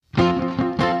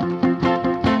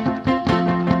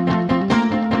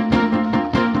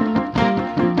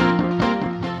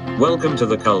Welcome to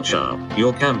The Culture,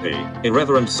 your campy,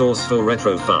 irreverent source for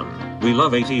retro fun. We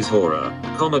love 80s horror,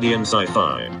 comedy and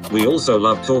sci-fi. We also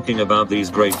love talking about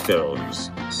these great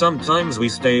films. Sometimes we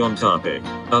stay on topic,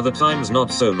 other times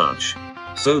not so much.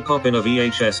 So pop in a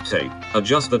VHS tape,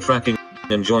 adjust the tracking,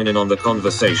 and join in on the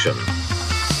conversation.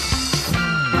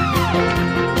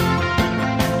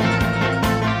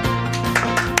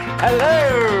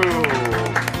 Hello!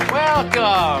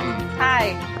 Welcome!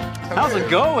 Hi. How's it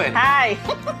going? Hi.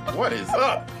 What is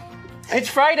up? It's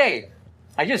Friday.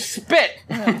 I just spit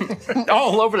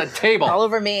all over the table. All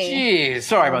over me. Jeez,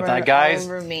 sorry about that, guys.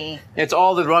 All over me. It's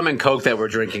all the rum and coke that we're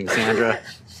drinking, Sandra.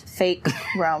 Fake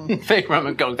rum. Fake rum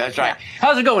and coke, that's right.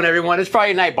 How's it going, everyone? It's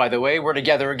Friday night, by the way. We're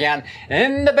together again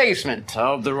in the basement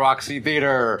of the Roxy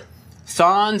Theater.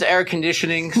 Sans air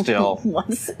conditioning still.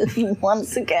 Once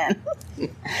again.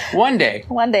 One day.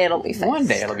 One day it'll be fixed. One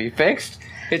day it'll be fixed.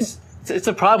 It's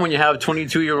a problem when you have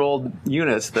 22-year-old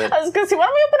units that... I was going to say, why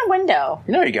don't we open a window?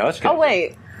 There you go. That's good. Oh,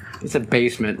 wait. It's a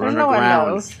basement There's no underground.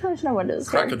 windows. There's no windows.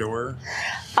 Crack a door.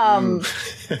 Well,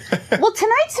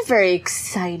 tonight's a very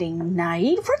exciting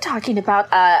night. We're talking about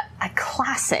a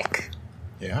classic.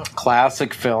 Yeah.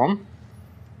 Classic film.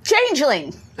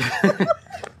 Changeling.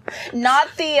 Not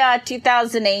the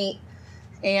 2008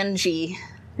 Angie.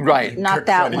 Right. Not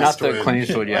that Clint one. Not the Eastwood. Clint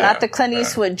Eastwood, yeah. Not the Clint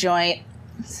Eastwood joint.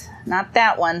 Not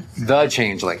that one. The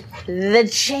Changeling. The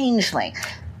Changeling.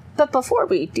 But before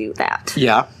we do that,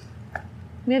 Yeah,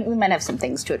 we might have some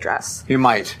things to address. you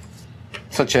might.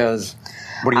 Such as,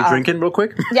 what are you drinking real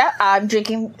quick? Yeah, I'm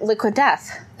drinking Liquid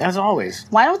Death. As always.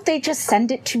 Why don't they just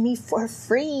send it to me for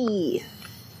free?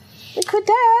 Liquid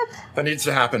Death. That needs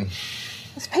to happen.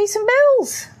 Let's pay some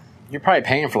bills. You're probably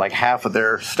paying for like half of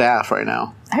their staff right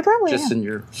now. I probably Just am. in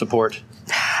your support.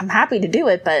 I'm happy to do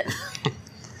it, but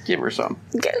Give her some.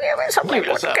 give me some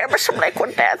liquid. us up. Give me some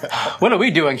Liquid Death. What are we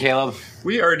doing, Caleb?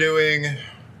 We are doing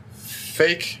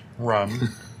fake rum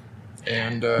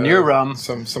and Near rum.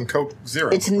 Some Coke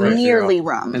Zero. It's right? nearly Yeah.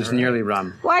 rum. It's nearly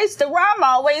rum. Why is the rum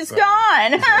always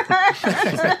gone?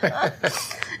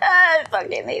 I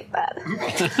fucking hate that.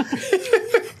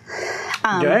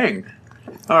 Dang.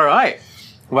 All right.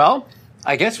 Well,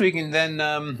 I guess we can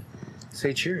then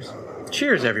say cheers.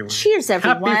 Cheers, everyone. Cheers,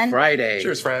 everyone. Happy Friday.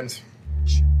 Cheers, friends.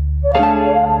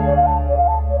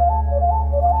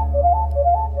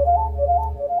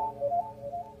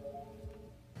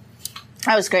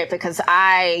 That was great because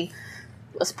I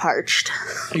was parched.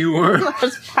 You were I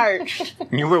was parched.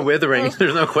 withering.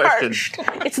 There's no question.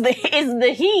 Parched. It's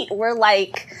the heat. We're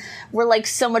like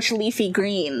so much leafy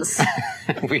greens.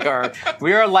 We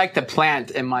are like the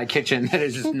plant in my kitchen that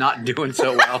is just not doing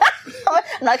so well. I'm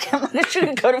not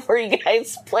sugarcoat for you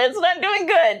guys. Plant's not doing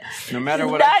good. No matter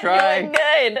what not I try, doing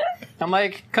good. I'm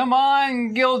like, come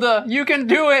on, Gilda, you can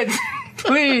do it,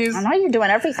 please. I know you're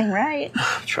doing everything right.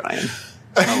 I'm trying.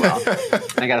 Oh well,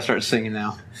 I gotta start singing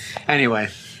now. Anyway,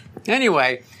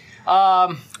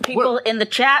 People in the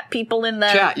chat. People in the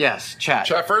chat. Yes, chat.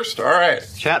 Chat first? All right.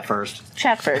 Chat first.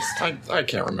 Chat first. I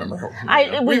can't remember.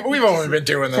 We've only been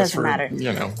doing this doesn't for, matter.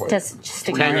 what, Just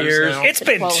 10 years. now? It's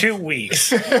been 12. 2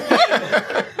 weeks.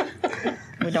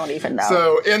 We don't even know.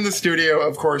 So in the studio,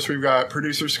 of course, we've got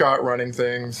producer Scott running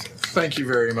things. Thank you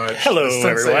very much. Hello, the sensei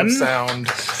everyone. Of sound.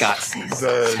 Scott.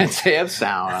 The, Sensei of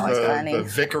sound. I like that. funny. the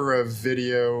vicar of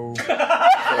video.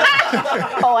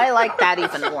 Oh, I like that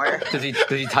even more. Does he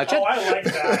touch it? Oh, I like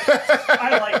that.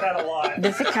 I like that a lot.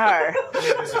 The vicar.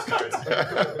 Business cards.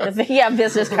 Yeah,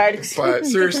 business card. But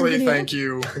seriously, thank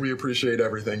you. We appreciate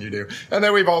everything you do. And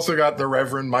then we've also got the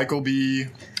Reverend Michael B.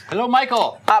 Hello,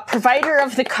 Michael. Provider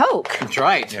of the Coke. That's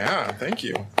right. Yeah, thank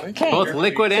you. Thank Okay. you. Both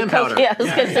liquid and powder. Yeah, I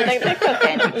was going to say the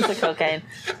cocaine. It's the cocaine.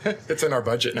 It's in our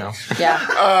budget now. Yeah.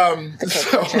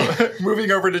 So,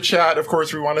 moving over to chat, of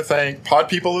course, we want to thank Pod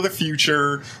People of the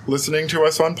Future, listening to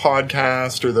us on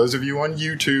podcast, or those of you on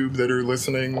YouTube that are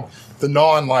listening, the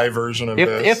non-live version of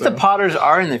this. If the Potters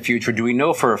are in the future, do we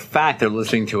know for a fact they're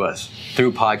listening to us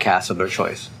through podcasts of their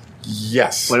choice?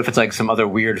 Yes. What if it's like some other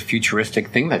weird futuristic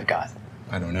thing they've got?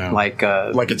 I don't know. Like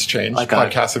it's changed. like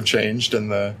Podcasts have changed,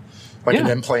 and an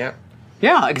implant.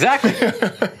 Yeah, exactly.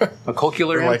 A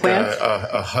cochlear Or like implant.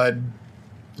 a HUD,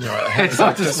 a Heads-up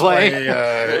heads-up display. display,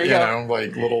 There you go.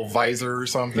 like little visor or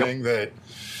something that.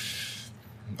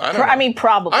 I don't know. I mean,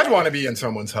 probably. I'd want to be in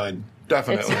someone's HUD.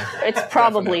 Definitely. It's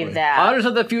probably Definitely. that. Potters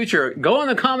of the future. Go in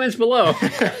the comments below.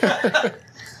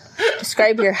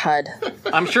 Describe your HUD.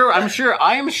 I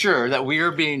am sure that we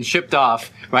are being shipped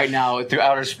off right now through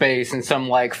outer space in some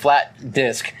like flat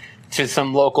disc to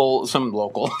some local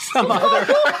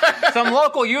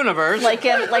universe. Like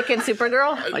in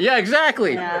Supergirl? Yeah,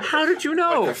 exactly. Yeah. How did you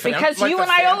know? Because Like you the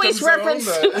and I always Phantom reference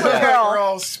Zone, Supergirl. We're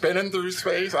all spinning through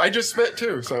space. I just spit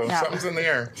too, so Yeah. something's in the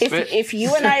air. If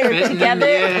you and I are Spitting in the together,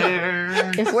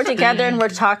 air. if we're together and we're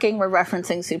talking, we're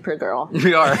referencing Supergirl.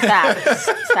 We are. Facts.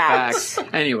 Facts.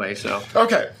 Anyway, so.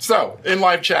 Okay, so in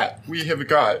live chat, we have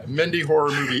got Mindy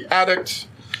Horror Movie Addict.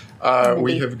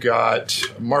 We have got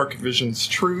Mark Vision's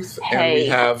Truth, and we Hey.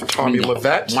 have Tommy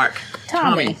Levette. Mark.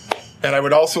 Tommy. And I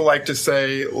would also like to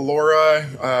say, Laura,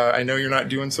 I know you're not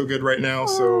doing so good right now,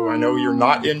 so I know you're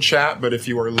not in chat, but if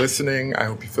you are listening, I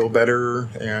hope you feel better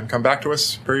and come back to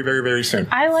us very, very, very soon.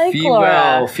 I like Feel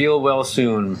Laura. well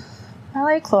soon. I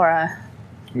like Laura.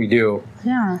 We do.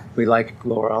 Yeah. We like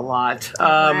Laura a lot.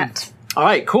 Rat. All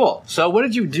right, cool. So what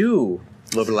did you do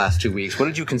over the last 2 weeks? What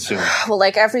did you consume? Well,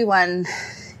 like everyone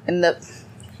in the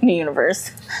universe,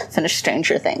 finished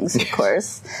Stranger Things, of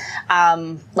course.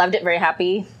 Loved it. Very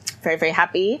happy. Very, very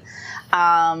happy.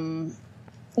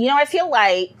 I feel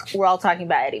like we're all talking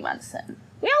about Eddie Munson.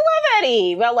 We all love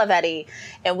Eddie. We all love Eddie.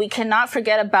 And we cannot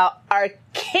forget about our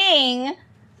king,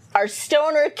 our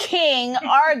stoner king,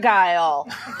 Argyle.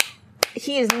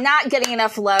 He is not getting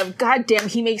enough love. God damn,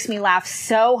 he makes me laugh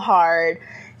so hard.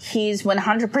 He's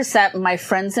 100% my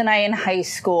friends and I in high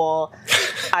school.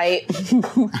 I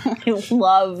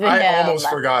love him. I almost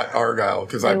forgot Argyle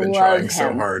because I've been love trying so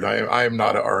him. hard. I am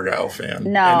not an Argyle fan.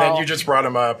 No. And then you just brought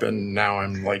him up, and now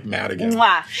I'm like mad again.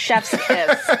 Mwah, chef's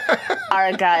kiss.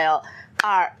 Argyle.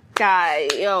 Argyle.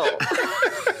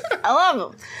 I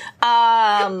love him.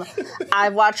 I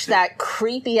watched that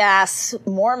creepy ass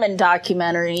Mormon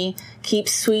documentary, Keep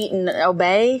Sweet and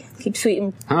Obey. Keep Sweet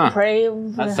and Pray.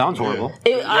 That sounds horrible.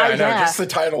 Yeah, I know. Just the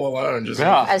title alone. Just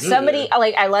Yeah. As somebody,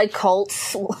 I like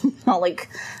cults.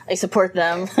 I support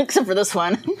them, except for this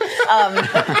one.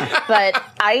 But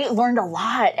I learned a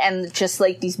lot, and just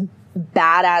like these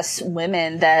badass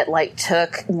women that like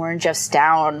took Warren Jeffs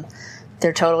down.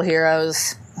 They're total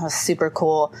heroes. That was super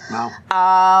cool.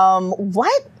 Wow.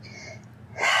 What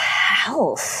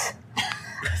else?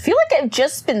 I feel like I've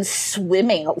just been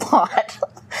swimming a lot.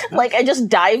 Like I just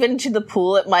dive into the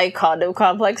pool at my condo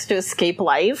complex to escape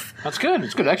life. That's good.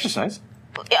 It's good exercise.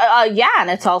 Yeah, and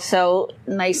it's also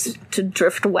nice to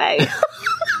drift away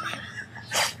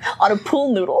on a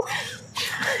pool noodle.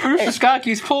 Producer Scott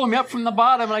keeps pulling me up from the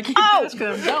bottom, and I keep asking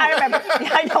him down. I remember.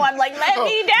 I know. I'm like, let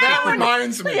me down. That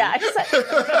reminds me. Yeah.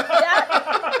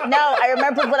 No, I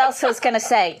remember what else I was going to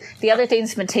say. The other thing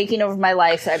that's been taking over my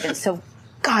life that I've been so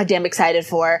goddamn excited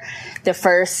for, the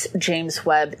first James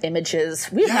Webb images.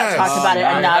 We have not talked about it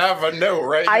enough. I have a note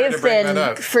right I here to have bring that been,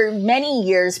 up. for many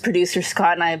years, producer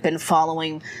Scott and I have been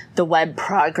following the Webb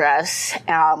progress.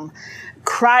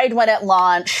 Cried when it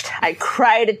launched. I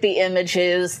cried at the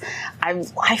images. I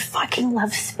fucking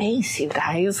love space, you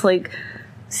guys. Like,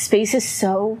 space is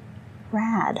so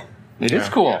rad. It is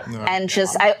cool. And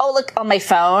just, look on my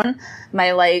phone,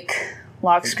 my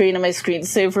lock screen and my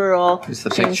screensaver, all It's the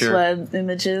James picture. Webb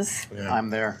images. I'm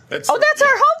there. That's our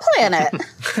home planet.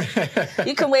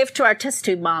 You can wave to our test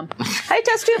tube mom. Hi,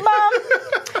 test tube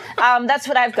mom. That's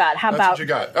what I've got. How That's about what you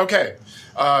got. Okay.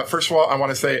 First of all, I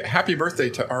want to say happy birthday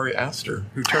to Ari Aster,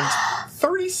 who turns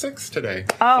 36 today.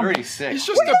 36. He's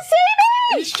just we're the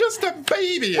same age? He's just a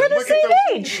baby. We're And the look same at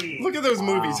those, age. Look at those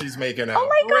movies he's making out. Oh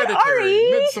my God,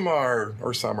 Hereditary, Ari. Midsommar,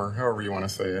 or Summer, however you want to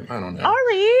say it. I don't know.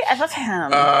 Ari, I love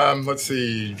him. Let's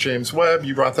see. James Webb,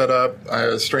 you brought that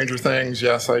up. Stranger Things,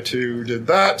 yes, I too did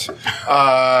that.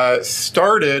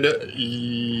 Started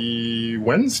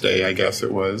Wednesday, I guess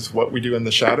it was. What We Do in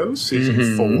the Shadows,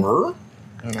 season 4.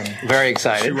 And I'm Very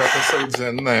excited. 2 episodes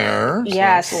in there. So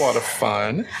Yes. that's a lot of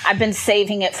fun. I've been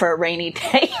saving it for a rainy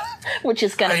day, which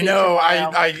is going to I be know.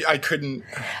 tomorrow. I couldn't.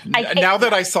 I- now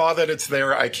that I saw that it's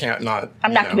there, I can't not.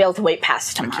 I'm not going to be able to wait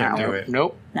past tomorrow. can't do it.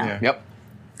 Nope. No. Yeah. Yep.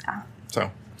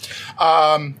 So,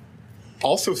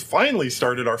 also finally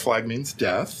started Our Flag Means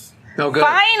Death. No good.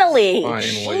 Finally.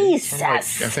 Finally. Jesus. I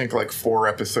think 4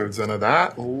 episodes into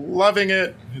that. Loving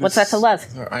it. What's that to love?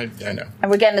 I know. And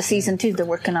we're getting to season 2. They're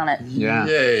working on it. Yeah.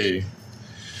 Yay.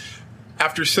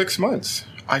 After 6 months,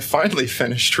 I finally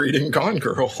finished reading Gone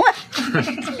Girl.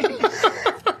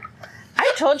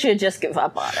 I told you to just give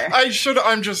up on her. I should.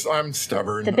 I'm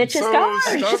stubborn. The bitch is I'm gone.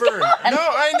 so She's stubborn. gone. No,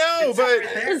 I know, but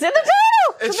It's in the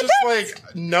title. it's just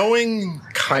like knowing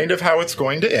kind of how it's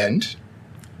going to end.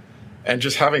 And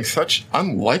just having such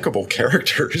unlikable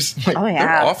characters. Like, Oh, yeah.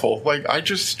 they're awful. Like, I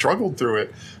just struggled through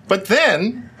it. But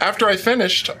then, after I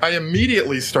finished, I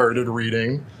immediately started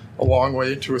reading A Long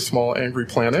Way to a Small Angry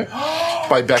Planet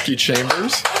by Becky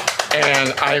Chambers.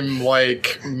 And I'm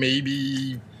like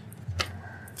maybe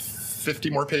 50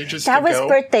 more pages That to was go.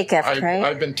 birthday gift, right?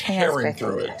 I've been Yeah, it was tearing birthday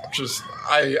through it. gift. Just,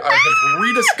 I have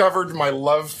rediscovered my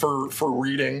love for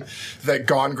reading that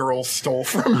Gone Girl stole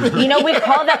from me. You know, we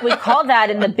call that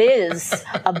in the biz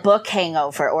a book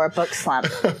hangover or a book slump.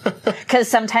 Because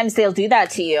sometimes they'll do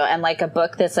that to you, and like a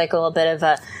book that's like a little bit of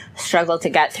a struggle to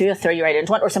get through, throw you right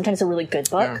into one, or sometimes a really good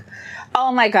book. Yeah.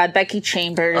 Oh my God, Becky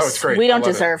Chambers. Oh, it's great. We I don't love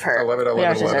deserve it. her. I love it. I We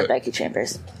love don't it. I love deserve it. Becky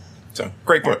Chambers. So,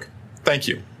 great book. Thank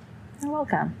you. You're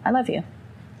welcome. I love you.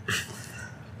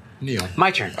 Neil, My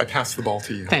turn. I pass the ball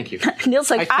to you. Thank you. Neil's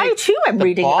like, I take too am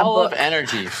reading a Ball book. of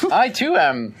energy. I too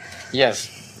am,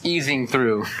 yes, easing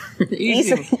through. Ease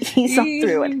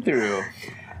through it. through.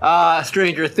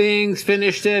 Stranger Things,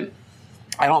 finished it.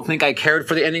 I don't think I cared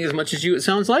for the ending as much as you, it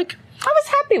sounds like. I was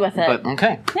happy with it. But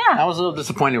okay. Yeah. I was a little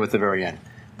disappointed with the very end.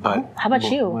 But how about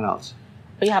you? What else?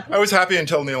 Are you happy? I was happy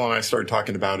until Neil and I started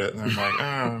talking about it, and I'm like,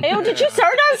 oh. Ew, did you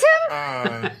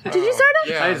Zardoz him? Did you Zardoz?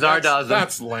 Yeah, I Zardoz him.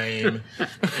 that's lame.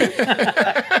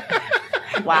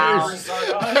 Wow.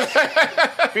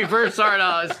 Reverse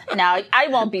Zardoz. No, I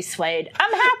won't be swayed.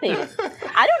 I'm happy.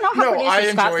 I don't know how No, I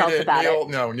producer Scott enjoyed felt it. about Neil, it.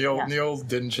 no, Neil, Yeah. Neil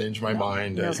didn't change my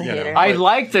mind. Neil's a you know, hater. I but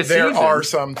like the there season. are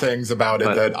some things about it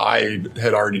But- that I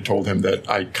had already told him that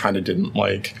I kind of didn't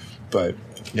like, but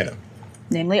you know,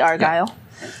 Namely Argyle.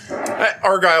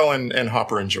 Argyle and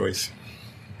Hopper and Joyce.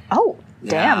 Oh,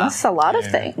 damn, Yeah. that's a lot of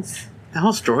Yeah. things. The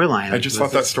whole storyline. I just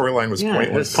thought that storyline was Yeah, it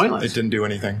pointless. was pointless. It didn't do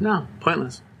anything. No,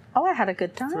 pointless. Oh, I had a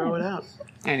good time. Throw it out.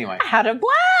 Anyway, I had a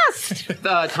blast.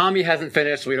 Tommy hasn't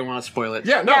finished, so we don't want to spoil it.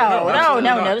 No, Yeah, no, absolutely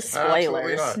no, not. no Absolutely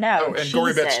spoilers. not. No, Oh, and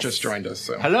Gory Bits Jesus. just joined us.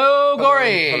 So. Hello,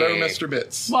 Gory. Hello, Mr.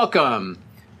 Bits. Welcome.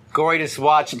 Gory just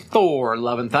watched Thor: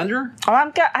 Love and Thunder. Oh, I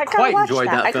gotta Quite watch enjoyed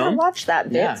that I gotta film. watch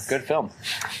that. Yeah, Bits. good film.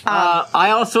 I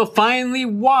also finally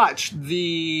watched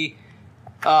the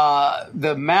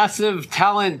massive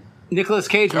talent Nicolas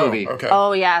Cage movie. Oh, okay.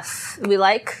 Oh yes, we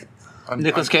like.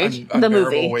 Nicolas Cage? The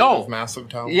movie. Weight Oh. of massive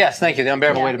talent. Yes, thank you. The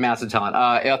Unbearable Yeah. Weight of Massive Talent.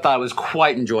 I thought it was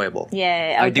quite enjoyable.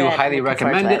 Yay! I do good. highly Looking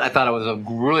forward recommend to it. I thought it was a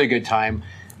really good time.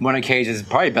 One of Cage's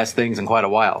probably best things in quite a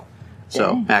while.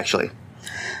 So, Dang. actually.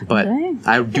 But Dang.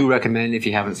 I do recommend, if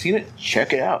you haven't seen it,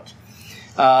 check it out.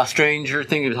 Stranger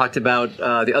Things we talked about.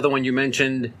 The other one you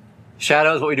mentioned,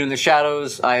 Shadows, What We Do in the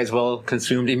Shadows, I as well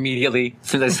consumed immediately as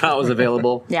soon as I saw it was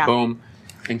available. Yeah. Boom.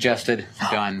 Ingested.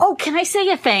 Done. Oh, can I say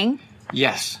a thing?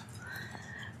 Yes.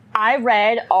 I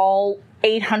read all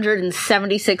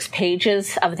 876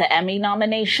 pages of the Emmy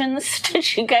nominations.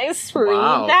 Did you guys read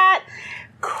Wow. that?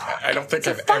 I don't think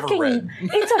I've ever read.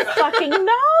 It's a fucking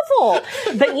novel.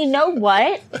 But you know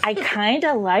what? I kind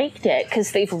of liked it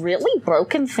because they've really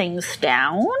broken things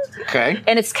down. Okay.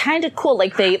 And it's kind of cool.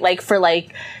 Like they, like for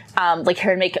like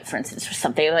hair and makeup, for instance, or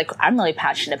something like I'm really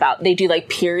passionate about. They do like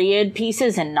period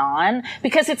pieces and non,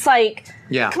 because it's like,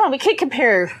 Yeah. come on, we can't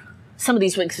compare some of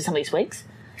these wigs to some of these wigs.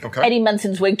 Okay. Eddie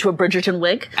Munson's wig to a Bridgerton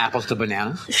wig. Apples to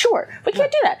bananas. Sure, we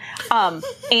can't do that.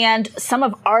 And some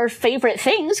of our favorite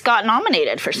things got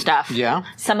nominated for stuff. Yeah.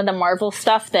 Some of the Marvel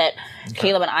stuff that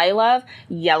Caleb and I love.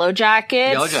 Yellow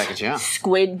Jackets. Yellow Jackets, yeah.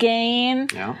 Squid Game.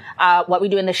 Yeah. What We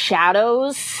Do in the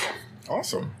Shadows.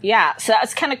 Awesome. Yeah, so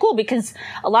that's kind of cool because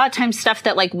a lot of times stuff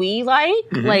that like we like,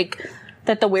 like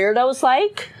that the weirdos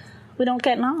like, we don't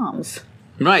get noms.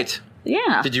 Right.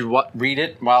 Yeah. Did you read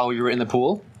it while you were in the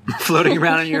pool? Floating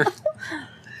around in your...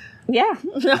 Yeah.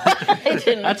 I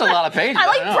didn't. That's a lot of pages. I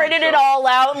don't know. like printed it all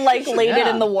out and like laid it Yeah.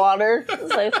 in the water.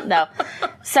 So, no.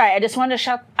 Sorry, I just wanted to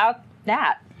shout out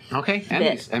that. Okay,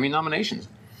 Bit. Emmy nominations.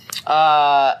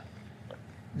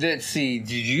 Let's see.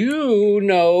 Did you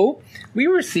know we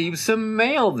received some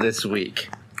mail this week?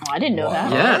 Oh, I didn't know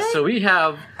that. Yes, so we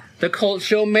have the Cult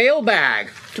Show mailbag.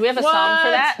 Do we have a song What?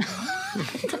 for that?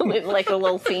 Do we have like a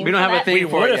little theme? We don't for have a that? theme We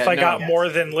for would it if yet, I no. got more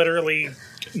than literally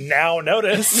now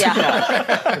notice.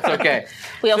 Yeah. It's okay.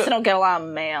 We also don't get a lot of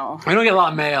mail. I don't get a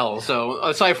lot of mail, so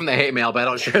aside from the hate mail, but I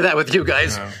don't share that with you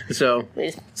guys. So We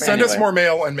just- Send us Anyway. more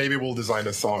mail and maybe we'll design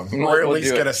a song. We'll- Or at we'll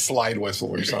least do get it. a slide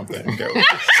whistle or something. Go.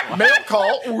 Mail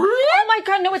call. Oh my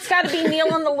god, no, it's got to be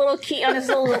Neil on the little key, on his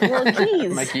little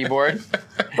keys. my keyboard.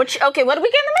 Which, okay, what do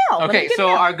we get in the mail? What do we Okay, get in so the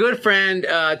mail? our good friend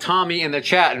Tommy in the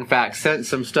chat, in fact, sent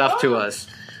some stuff to us.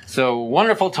 So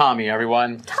wonderful, Tommy,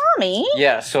 everyone. Tommy?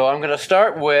 Yeah, so I'm going to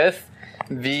start with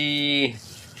the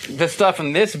stuff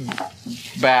in this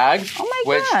bag. Oh my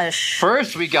which gosh.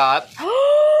 First we got,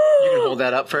 you can hold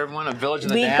that up for everyone, a Village of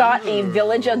the We Damned. got a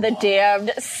Village of the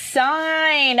Damned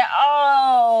sign.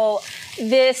 Oh,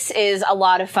 this is a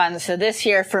lot of fun. So this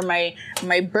year for my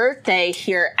birthday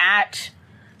here at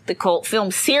the Cult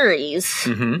Film Series,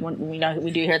 when we know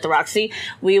we do here at the Roxy,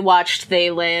 we watched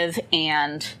They Live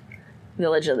and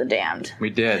Village of the Damned. We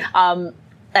did.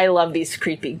 I love these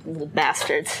creepy little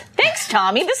bastards. Thanks,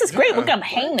 Tommy. This is great. We're going to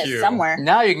hang this you. somewhere.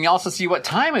 Now you can also see what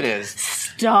time it is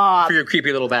Stop. for your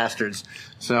creepy little bastards.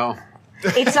 So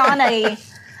It's on a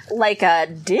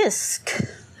disc.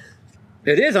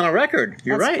 it is on a record.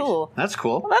 You're That's right. cool. That's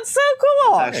cool. That's so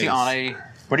cool. Actually, on a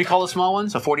what do you call the small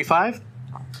ones? A 45?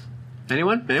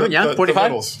 Anyone? Yeah, The 45.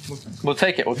 littles. We'll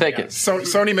take it. We'll take it.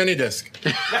 Sony mini disc.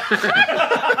 Sonny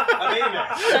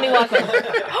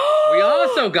Walkman. We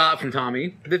also got from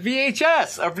Tommy the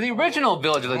VHS of the original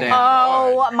Village of the Damned.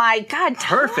 Oh my God,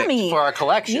 Tommy. Perfect for our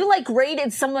collection. You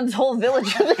raided someone's whole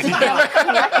Village of the Damned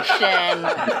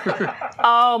collection.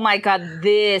 Oh my God,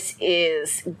 this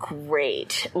is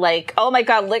great. Oh my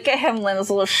God, look at him, Lynn's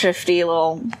little shifty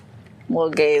little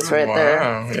gaze right there.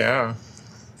 Wow, yeah.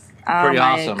 Oh Pretty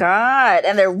my awesome. God.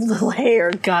 And their little hair.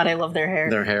 God, I love their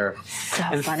hair. Their hair. So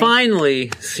And funny.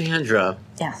 finally, Sandra,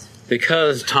 Yes.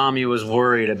 because Tommy was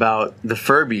worried about the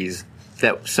Furbies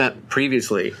that sent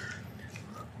previously,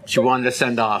 she wanted to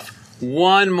send off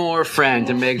one more friend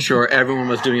to make sure everyone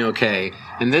was doing okay.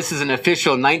 And this is an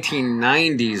official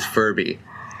 1990s Furby.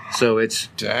 So it's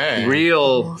Dang.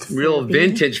 real Furby.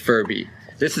 vintage Furby.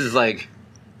 This is like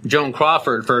Joan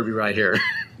Crawford Furby right here.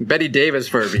 Betty Davis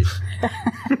Furby.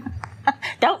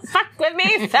 Don't fuck with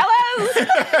me, fellas!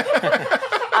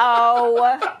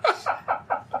 Oh.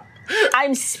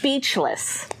 I'm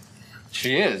speechless.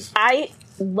 She is. I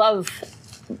love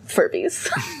Furbies.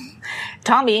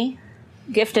 Tommy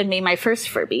gifted me my first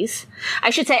Furbies. I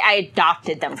should say I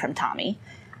adopted them from Tommy.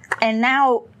 And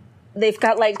now they've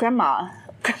got Grandma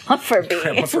Furby.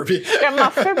 Grandma Furby. Grandma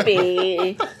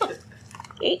Furby.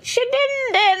 Eat your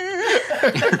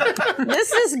din.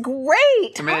 This is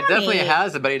great. I mean, it definitely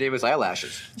has the Betty Davis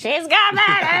eyelashes. She's got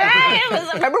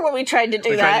that. Remember when we tried to do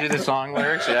We that? tried to do the song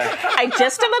lyrics, yeah. I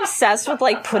just am obsessed with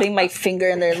putting my finger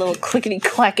in their little clickety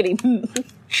clackety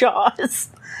jaws.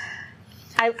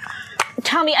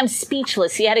 Tommy, I'm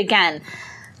speechless yet again.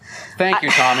 Thank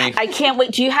you, Tommy. I can't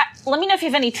wait. Let me know if you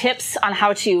have any tips on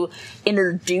how to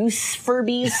introduce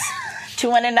Furbies to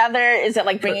one another. Is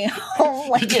it bringing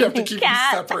home Did you have to keep them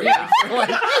cat? separated?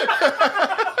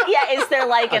 Yeah, is there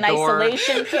an door.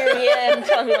 isolation period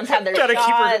until everyone's had their Gotta keep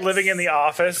her shots? living in the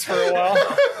office for a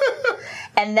while.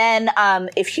 And then,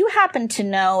 if you happen to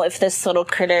know if this little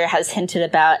critter has hinted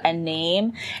about a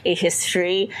name, a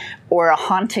history, or a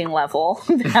haunting level,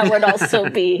 that would also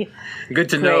be Good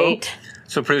to great. know.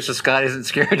 So producer Scott isn't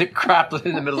scared to crap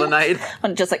in the middle of the night.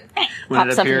 When it just When it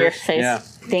pops up in your appears, face. yeah.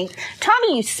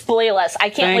 Tommy, you spoil us. I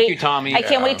can't Thank wait. you, Tommy. I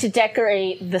can't Yeah. wait to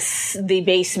decorate the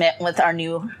basement with our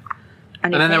new.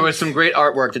 And then there was some great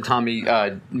artwork that Tommy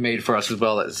made for us as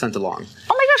well that sent along.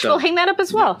 Oh my gosh, So- we'll hang that up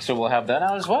as well. So we'll have that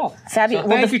out as well. Fabulous. So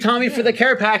Well, thank you, Tommy, for the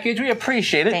care package. We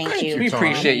appreciate it. Thank you, We Tommy.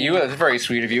 appreciate you. That's very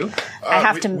sweet of you. I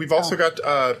have to. We've also got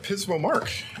Pismo Mark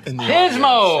in the Pismo!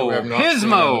 audience, who we have not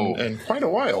Pismo! seen in quite a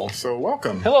while. So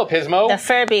welcome. Hello, Pismo. The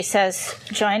Furby says,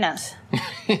 "Join us."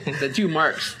 The two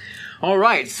marks. All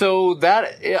right, so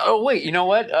that. Oh wait, you know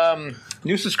what?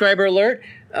 New subscriber alert.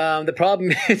 The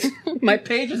problem is my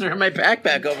pages are in my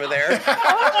backpack over there.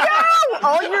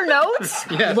 All your notes.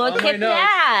 Yes, Look all my at notes.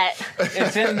 that.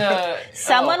 It's in the.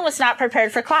 Someone was not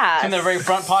prepared for class. in the very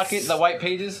front pocket, the white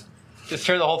pages. Just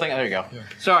tear the whole thing. There you go.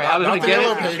 Sorry, I was Not going to the get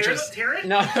yellow it. pages. Tear it?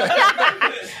 No.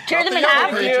 Tear them The in yellow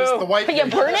half. pages, the white But you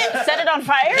pages. burn it, set it on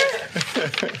fire.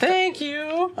 Thank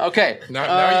you. Okay. Now you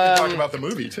can talk about the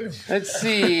movie too. Let's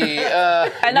see.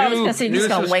 I know, I was gonna say, new just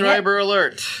gonna wing it. subscriber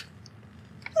alert.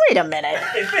 Wait a minute.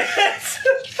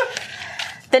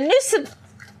 The new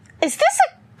is this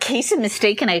a case of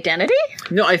mistaken identity?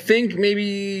 No, I think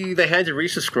maybe they had to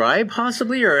resubscribe,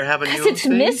 possibly, or have a new Because it's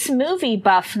thing. Miss Movie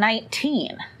Buff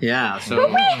 19. Yeah. So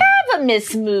We have a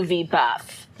Miss Movie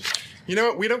Buff. You know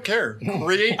what? We don't care.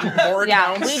 Create more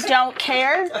Yeah, accounts. we don't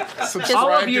care. Subscribe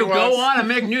all of you to go us. on and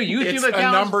make new YouTube It's a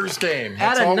accounts. numbers game. Add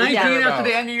That's a all we 19 care after about.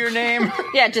 the end of your name.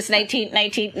 Yeah, just 19.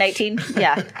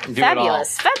 Yeah. all.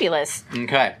 Fabulous. Fabulous.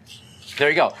 Okay. There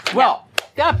you go. Well,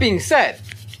 that being said,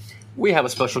 we have a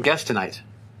special guest tonight.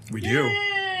 We do.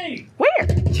 Where?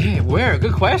 Yeah, where?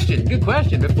 Good question. Good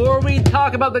question. Before we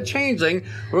talk about the Changeling,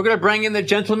 we're going to bring in the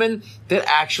gentleman that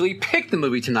actually picked the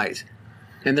movie tonight.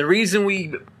 And the reason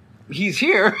he's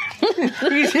here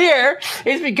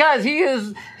is because he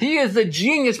is the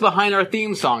genius behind our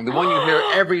theme song, the one you hear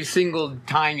every single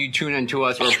time you tune into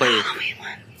us or play.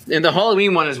 And the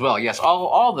Halloween one as well. Yes,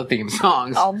 all the theme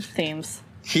songs. All the themes.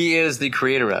 He is the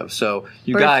creator of. So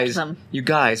you Birthed them.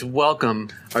 guys, welcome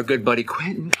our good buddy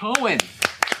Quentin Cohen.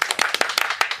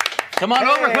 Come on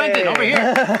over, Quentin, over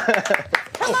here.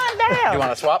 Come on down. You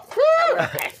want to swap?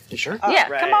 You sure? Yeah,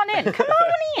 Right. come on in. Come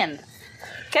on in.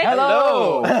 Okay.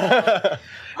 Hello.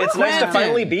 It's nice to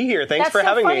finally be here. Thanks for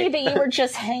having me. That's so funny that you were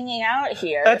just hanging out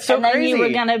here. That's so and then crazy. you were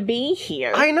gonna be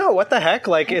here. I know. What the heck?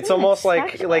 Like, it's almost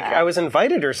like that. I was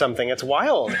invited or something. It's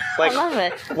wild. Like, I love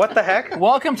it. What the heck?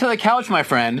 Welcome to the couch, my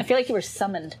friend. I feel like you were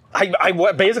summoned. I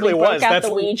basically We broke was. out That's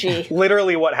the Ouija.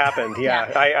 literally what happened.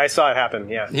 Yeah, I saw it happen.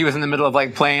 Yeah. He was in the middle of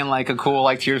like playing like a cool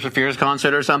like Tears for Fears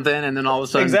concert or something, and then all of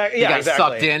a sudden he got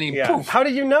sucked in. He poof. How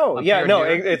did you know? Yeah, no,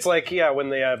 here. it's like when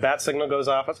the bat signal goes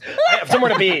off. I have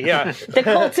somewhere to be. Yeah. The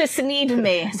cultists need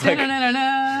me. Nothing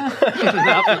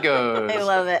goes. I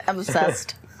love it. I'm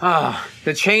obsessed.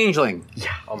 The Changeling.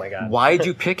 Yeah. Oh my god. Why'd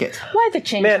you pick it? Why the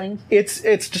Changeling? Man,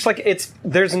 it's just like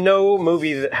there's no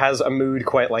movie that has a mood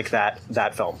quite like that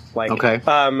film. Like Okay.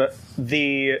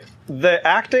 The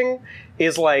acting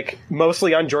is like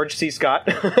mostly on George C. Scott.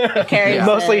 Carries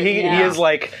Mostly it, he is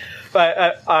like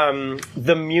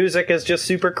the music is just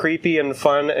super creepy and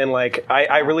fun, and like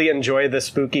I really enjoy the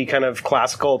spooky kind of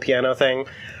classical piano thing.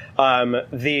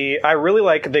 I really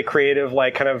like the creative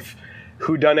like kind of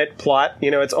whodunit plot.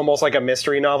 You know, it's almost like a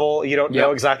mystery novel. You don't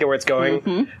know exactly where it's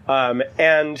going.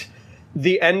 And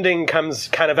the ending comes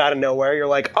kind of out of nowhere. You're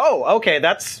like, oh, okay,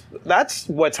 that's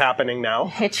what's happening now.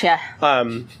 Hit ya.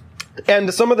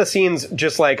 And some of the scenes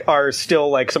just like are still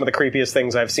like some of the creepiest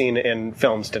things I've seen in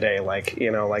films today. Like, you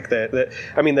know, like the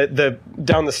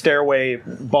down the stairway,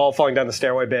 ball falling down the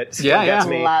stairway bit still gets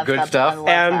me. Good stuff.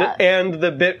 And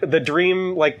the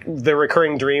dream, like the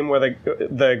recurring dream where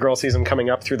the girl sees him coming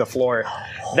up through the floor,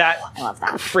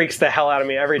 that freaks the hell out of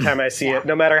me every time I see it,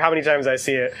 no matter how many times I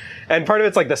see it. And part of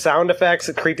it's like the sound effects,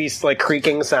 the creepy like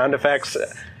creaking sound effects.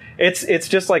 It's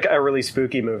just like a really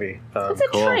spooky movie. It's a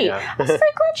treat. I'm so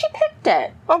glad you picked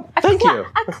it. Oh, thank you.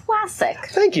 A classic.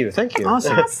 Thank you.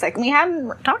 Awesome. Classic. We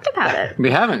haven't talked about it.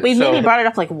 We haven't. We've so maybe brought it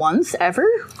up like once ever.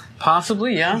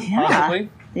 possibly, possibly.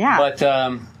 Yeah. But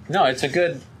no, it's a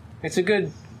good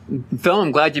film.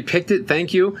 I'm glad you picked it.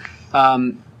 Thank you.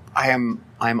 I'm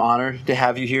honored to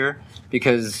have you here.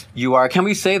 Because you are, can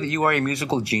we say that you are a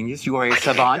musical genius? You are a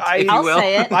savant, if you will? I'll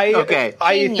say it. Okay.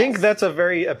 I think that's a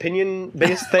very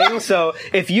opinion-based thing, so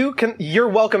if you can, you're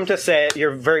welcome to say it,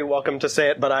 you're very welcome to say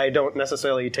it, but I don't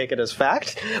necessarily take it as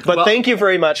fact. But thank you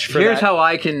very much for Here's that. how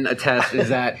I can attest is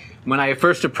that when I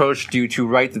first approached you to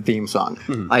write the theme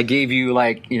song, I gave you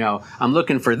like, you know, I'm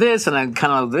looking for this and I'm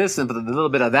kind of this and a little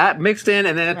bit of that mixed in,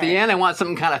 and then at the end I want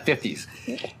something kind of 50s.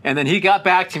 And then he got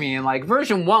back to me and like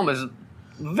version 1 was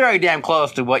very damn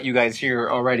close to what you guys hear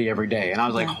already every day. And I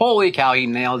was like, holy cow, he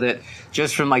nailed it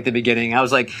just from like the beginning. I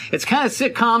was like, it's kind of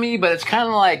sitcom-y, but it's kind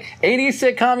of like 80s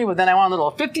sitcom-y, but then I want a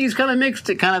little 50s kind of mixed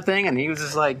it kind of thing. And he was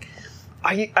just like,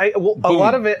 a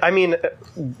lot of it, I mean,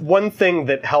 one thing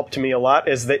that helped me a lot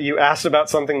is that you asked about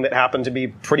something that happened to be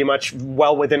pretty much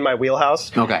well within my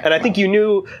wheelhouse. Okay. And I think you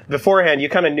knew beforehand, you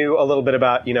kind of knew a little bit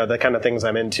about, you know, the kind of things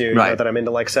I'm into, you know, that I'm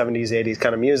into like 70s, 80s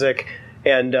kind of music.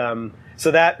 And so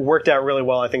that worked out really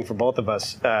well, I think, for both of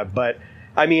us. But,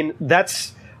 I mean,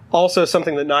 that's also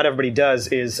something that not everybody does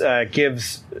is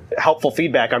gives helpful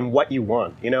feedback on what you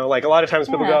want. You know, like a lot of times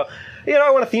people go, you know,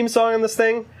 I want a theme song in this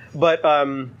thing, but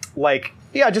like,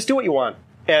 yeah, just do what you want.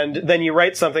 And then you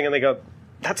write something and they go,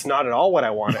 that's not at all what I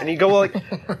want. And you go, well, like,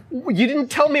 you didn't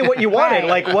tell me what you wanted.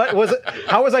 Like, what was it?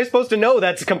 How was I supposed to know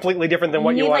that's completely different than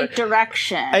what you wanted? Like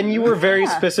direction. And you were very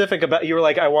specific about, you were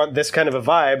like, I want this kind of a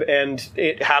vibe. And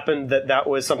it happened that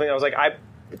was something I was like, I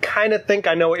kind of think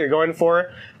I know what you're going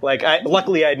for. Like,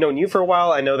 luckily I'd known you for a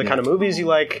while. I know the kind of movies you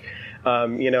like,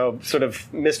 you know, sort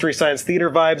of mystery science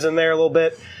theater vibes in there a little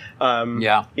bit. I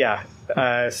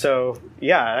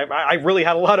really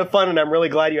had a lot of fun, and I'm really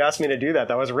glad you asked me to do that.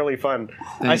 That was really fun.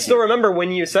 I still remember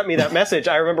when you sent me that message.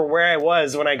 I remember where I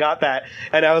was when I got that,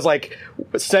 and I was like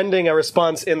sending a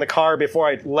response in the car before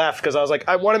I left because I was like,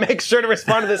 I want to make sure to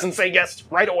respond to this and say yes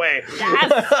right away.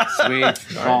 Yes.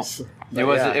 Sweet. Nice.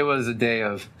 Well, it was a day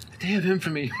of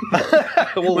infamy.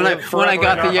 When I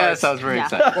got the yes, I was very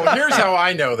excited. Well, here's how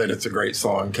I know that it's a great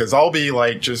song, because I'll be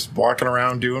like just walking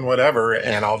around doing whatever,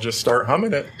 and I'll just start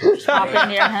humming it. Pop in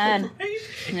your head.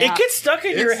 It gets stuck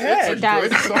in your head. It's a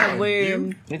good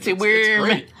song. It's a weird.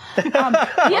 great. We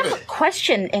have a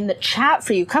question in the chat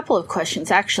for you. A couple of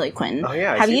questions, actually, Quentin. Oh,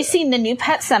 yeah, I have see you that. seen the new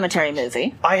Pet Sematary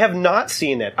movie? I have not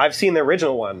seen it. I've seen the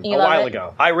original one You a love while it?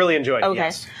 ago. I really enjoyed it. Okay.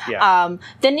 Yes. Yeah.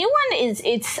 The new one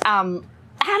it's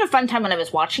I had a fun time when I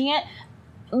was watching it.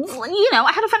 You know,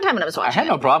 I had a fun time when I was I watching had it.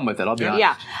 no problem with it, I'll be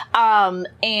honest. Yeah.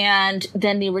 And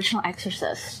then the original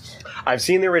Exorcist. I've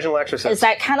seen the original Exorcist. Is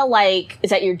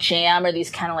that your jam? Or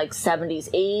these kind of like 70s,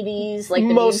 80s, like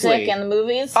the Mostly. music and the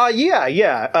movies?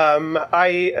 Yeah.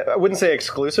 I wouldn't say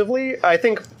exclusively. I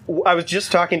think I was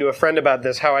just talking to a friend about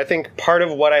this, how I think part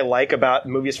of what I like about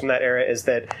movies from that era is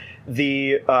that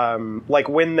the like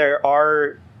when there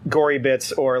are gory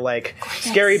bits or like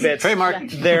scary bits, trademark.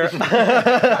 They're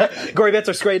gory bits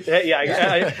or scary.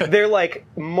 Yeah, they're like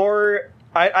more.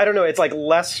 I don't know. It's like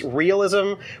less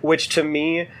realism, which to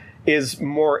me is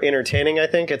more entertaining. I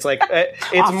think it's like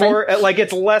it's more like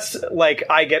it's less like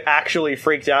I get actually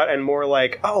freaked out and more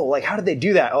like, oh, like how did they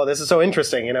do that? Oh, this is so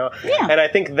interesting, you know. Yeah. And I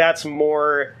think that's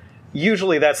more.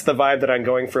 Usually that's the vibe that I'm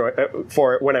going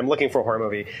for when I'm looking for a horror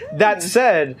movie. That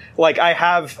said, like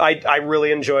I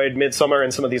really enjoyed Midsommar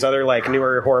and some of these other like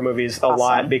newer horror movies a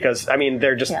lot because I mean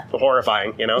they're just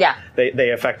horrifying, you know. Yeah.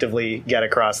 They effectively get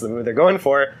across the movie they're going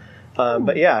for.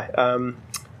 But yeah.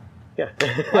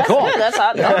 That's Cool. good. That's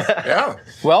awesome. Yeah.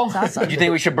 Well, do you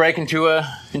think we should break into a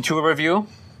review?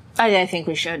 I think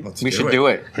we should. We should do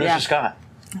it. Yeah. Mr. Scott.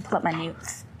 I'll pull up my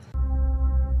notes.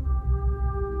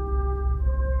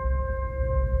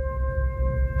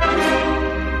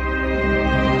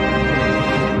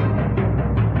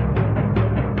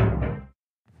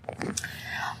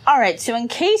 All right, so in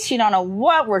case you don't know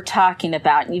what we're talking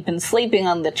about, and you've been sleeping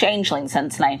on the Changeling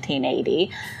since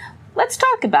 1980, let's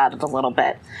talk about it a little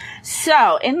bit.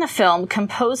 So, in the film,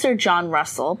 composer John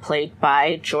Russell, played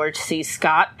by George C.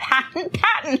 Scott,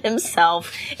 Patton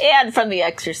himself, and from The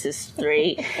Exorcist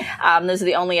 3, those are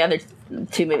the only other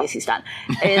 2 movies he's done,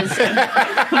 is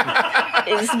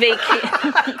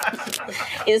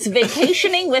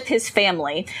vacationing with his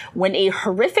family when a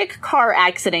horrific car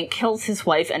accident kills his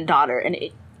wife and daughter, and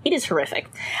it is horrific.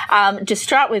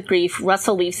 Distraught with grief,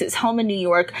 Russell leaves his home in New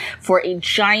York for a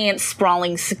giant,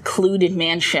 sprawling, secluded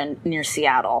mansion near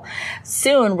Seattle.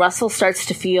 Soon, Russell starts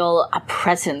to feel a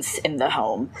presence in the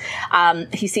home.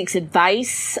 He seeks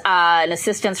advice and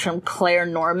assistance from Claire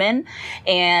Norman,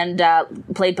 and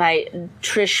played by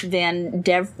Trish Van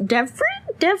Devry?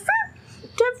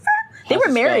 They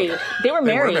were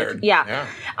married. Yeah.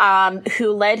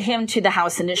 Who led him to the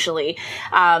house initially.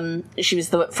 She was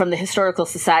from the Historical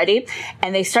Society,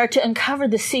 and they start to uncover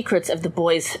the secrets of the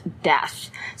boy's death.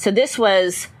 So this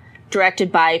was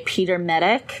directed by Peter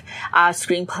Medic,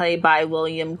 screenplay by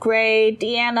William Gray,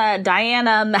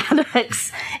 Diana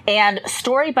Maddox, and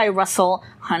story by Russell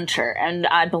Hunter. And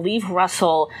I believe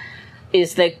Russell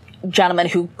is the gentleman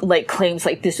who claims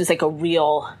this was a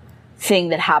real thing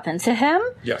that happened to him.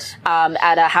 Yes.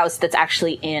 At a house that's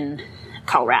actually in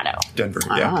Colorado. Denver.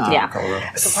 Yeah.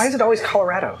 Colorado. So why is it always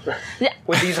Colorado? Yeah.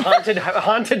 With these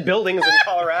haunted buildings in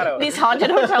Colorado. These haunted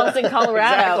hotels in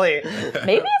Colorado. Exactly.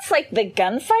 Maybe it's the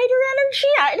gunfighter energy?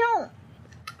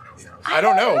 I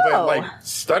don't know, but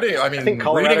studying, think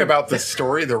Colorado- reading about the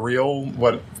story,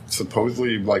 what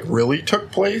supposedly really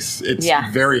took place, it's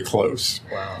very close.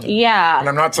 Wow. Yeah. And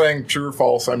I'm not saying true or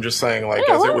false, I'm just saying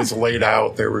as it was laid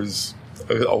out, there was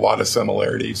a lot of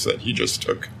similarities that he just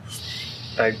took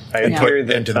I and hear put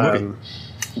that into the movie.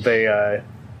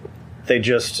 they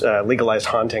just legalized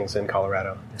hauntings in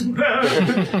Colorado.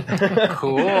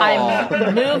 Cool.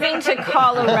 I'm moving to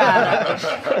Colorado.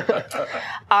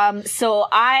 So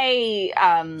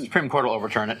I... Supreme Court will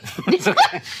overturn it.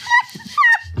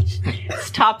 It's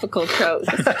topical jokes.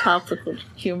 It's topical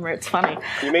humor. It's funny.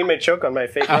 You made me choke on my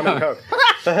fake rum and coke.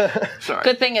 Sorry.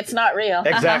 Good thing it's not real.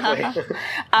 Exactly.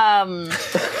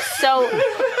 So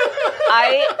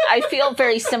I feel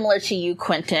very similar to you,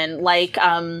 Quentin.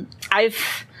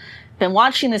 I've been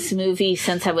watching this movie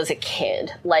since I was a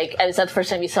kid. Is that the first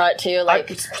time you saw it too?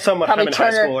 Somewhat probably in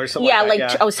Turner, high school or something like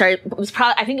that. Oh, sorry. It was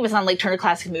probably, I think it was on Turner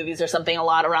Classic Movies or something a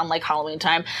lot around Halloween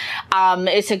time.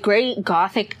 It's a great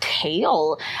gothic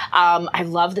tale. I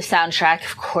love the soundtrack.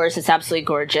 Of course, it's absolutely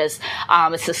gorgeous.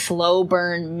 It's a slow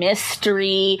burn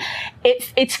mystery.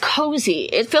 It's cozy.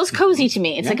 It feels cozy to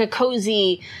me. It's like a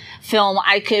cozy film.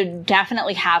 I could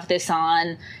definitely have this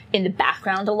on in the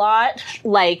background a lot,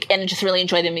 and just really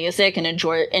enjoy the music and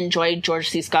enjoy George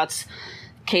C. Scott's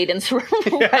cadence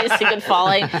rising and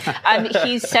falling.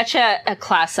 He's such a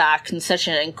class act and such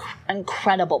an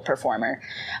incredible performer.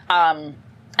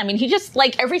 He just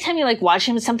every time you watch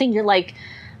him with something, you're my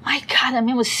God, that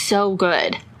man was so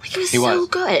good. He was so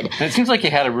good. And it seems like he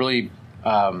had a really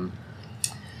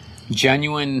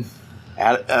genuine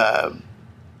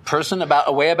person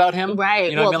about him, right?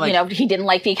 You know what I mean? He didn't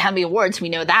like the Academy Awards. We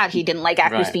know that. He didn't like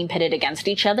actors being pitted against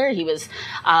each other. He was,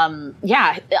 I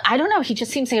don't know. He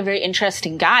just seems like a very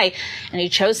interesting guy, and he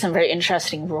chose some very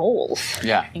interesting roles.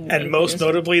 Yeah, and most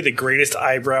notably, the greatest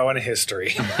eyebrow in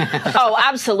history. Oh,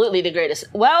 absolutely the greatest.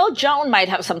 Well, Joan might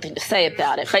have something to say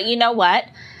about it, but you know what?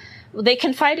 They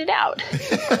can fight it out.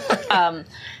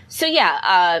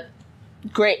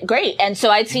 Great. And so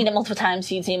I'd seen it multiple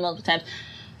times. You'd seen it multiple times.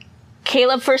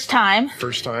 Caleb, first time.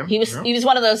 First time. He was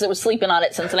one of those that was sleeping on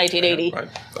it since 1980.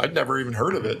 I'd never even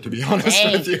heard of it, to be honest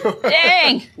with you.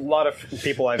 Dang. A lot of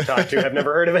people I've talked to have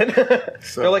never heard of it.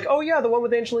 So. They're like, oh yeah, the one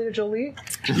with Angelina Jolie?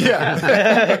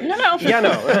 Yeah. No. Yeah,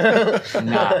 no.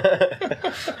 Nah.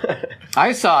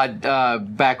 I saw it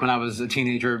back when I was a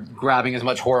teenager, grabbing as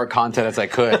much horror content as I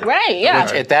could. Right, yeah.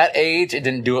 Which at that age, it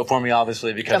didn't do it for me,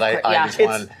 obviously, because I just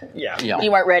wanted...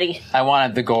 You weren't ready. I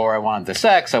wanted the gore, I wanted the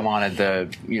sex, I wanted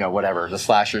the, whatever, the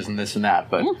slashers and this and that.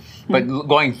 But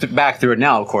going back through it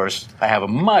now, of course, I have a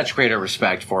much greater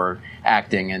respect for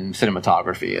acting and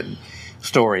cinematography and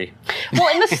story. Well,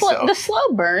 and the slow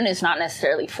burn is not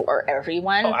necessarily for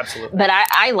everyone. Oh, absolutely. But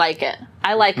I like it.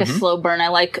 I like a slow burn. I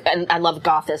love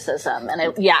gothicism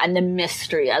and the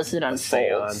mystery as it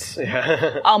unfolds. Seance.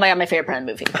 Yeah. Oh my god, my favorite part of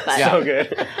the movie. But, So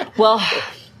good. Well,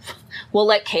 we'll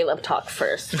let Caleb talk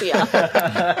first.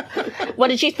 Yeah. What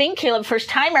did you think, Caleb? First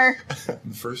timer.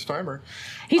 First timer.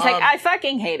 He's like, I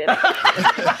fucking hated it.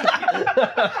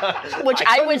 Which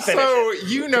I would say. So,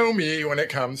 you know me when it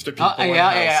comes to people in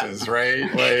houses, right?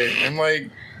 Like, I'm like,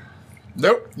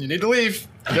 nope, you need to leave.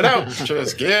 Get out.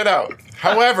 Just get out.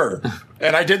 However,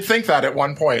 and I did think that at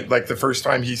one point, like the first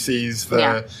time he sees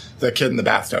the kid in the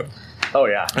bathtub. Oh,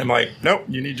 yeah. I'm like, nope,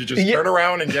 you need to just turn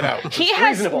around and get out. He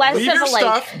has less leave of your a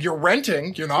stuff. You're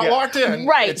renting. You're not locked in.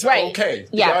 Right, it's right. okay.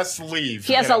 Yeah. Just leave.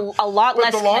 He has a lot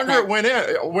less. But the longer commitment.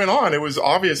 it went on, it was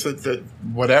obvious that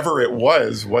whatever it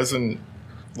wasn't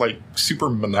like super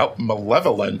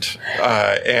malevolent.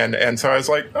 And so I was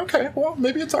like, okay, well,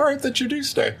 maybe it's all right that you do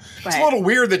stay. It's a little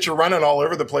weird that you're running all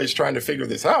over the place trying to figure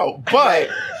this out, but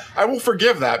I will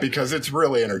forgive that because it's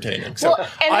really entertaining. So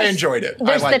I enjoyed it.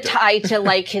 There's I liked the tie to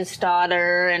like his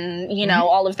daughter and,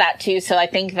 all of that too. So I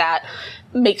think that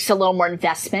makes a little more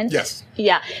investment. Yes.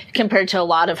 Yeah. Compared to a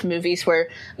lot of movies where,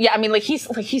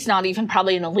 he's not even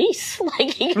probably in a lease.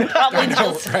 Like he can probably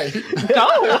just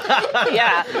go.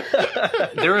 Yeah.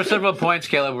 There were several points,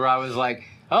 Caleb, where I was like,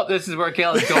 oh, this is where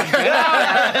Caleb's going, get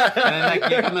out! And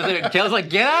then you come there, Caleb's like,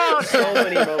 get out! So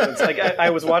many moments. Like,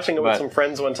 I was watching it with some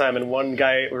friends one time, and one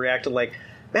guy reacted like,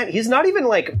 man, he's not even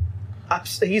like...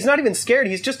 He's not even scared.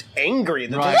 He's just angry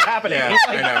that this is happening.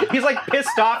 Yeah, he's like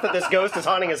pissed off that this ghost is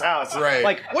haunting his house. Right.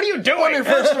 Like, what are you doing? Well, I mean,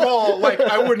 first of all, like,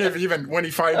 I wouldn't have even, when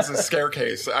he finds the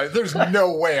staircase, there's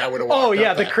no way I would have walked Oh,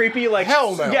 yeah, up the that. creepy, like...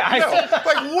 Hell no. Yeah, no.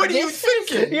 Like, what are you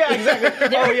thinking? Yeah,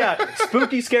 exactly. Oh, yeah.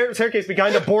 Spooky staircase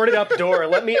behind a boarded up door.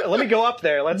 Let me go up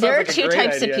there. There are two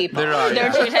types of people. There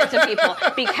are two types of people.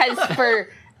 Because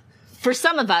for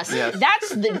some of us, that's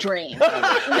the dream.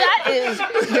 That is,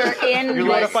 you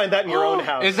want to find that in your own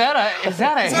house. Is that a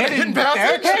hidden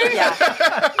staircase?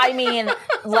 Yeah. I mean,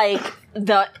 like,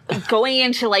 going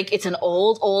into, like, it's an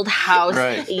old house.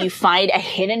 Right. You find a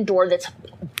hidden door that's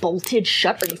bolted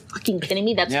shut. Are you fucking kidding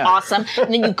me? That's awesome.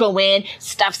 And then you go in,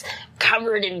 stuff's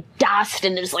covered in dust,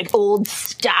 and there's, like, old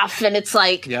stuff, and it's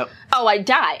like, oh, I'd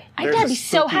die. I'd be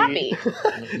so happy.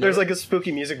 There's, like, a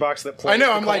spooky music box that plays. I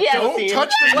know, I'm like, don't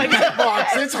touch the music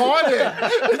box. It's haunted.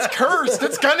 It's cursed.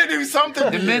 It's gonna do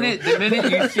something to you. The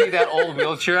minute you see that old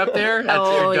wheelchair up there, you're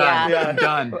done. Yeah. I'm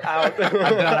done. I'm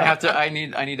done. I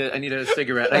need a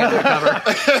cigarette. I have to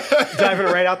recover. Diving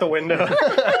right out the window.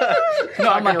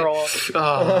 Rock and roll.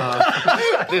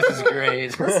 Oh, this is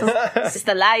great. This is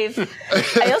the life.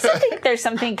 I also think there's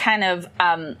something kind of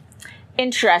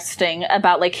interesting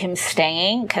about like him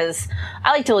staying, because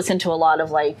I like to listen to a lot of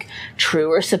like true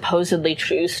or supposedly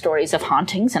true stories of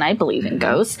hauntings, and I believe in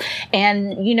ghosts.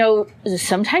 And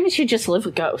sometimes you just live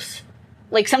with ghosts.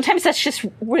 Like sometimes that's just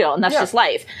real and that's just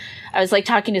life. I was like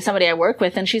talking to somebody I work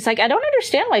with, and she's like, I don't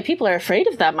understand why people are afraid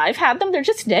of them. I've had them. They're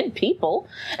just dead people.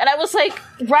 And I was like,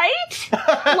 right?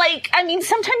 Like, I mean,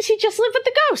 sometimes you just live with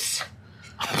the ghosts.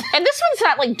 And this one's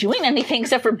not like doing anything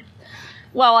except for,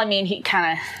 well, I mean, he's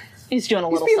doing a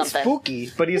little being something.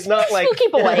 Spooky, but he's not like spooky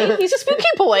boy. He's a spooky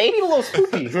boy. He's a little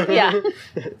spooky. Yeah.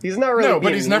 He's not really. No, but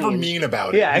being he's never mean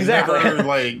about it. Yeah, exactly. He's never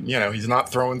like, he's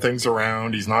not throwing things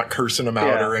around. He's not cursing them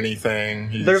out or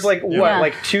anything. There's like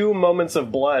like 2 moments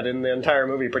of blood in the entire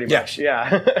movie, pretty much.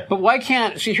 Yeah. But why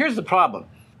can't? See, here's the problem.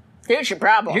 Here's your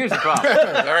problem. Here's the problem.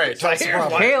 All right, tell us the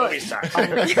problem.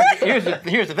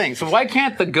 Here's the thing. So why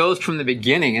can't the ghost from the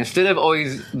beginning, instead of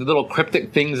always the little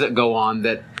cryptic things that go on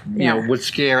that would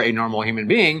scare a normal human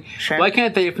being, why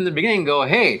can't they from the beginning go,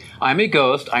 hey, I'm a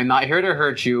ghost, I'm not here to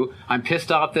hurt you, I'm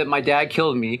pissed off that my dad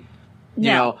killed me,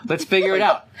 let's figure it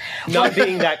out. Not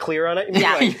being that clear on it.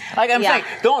 Yeah. Like I'm saying,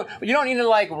 you don't need to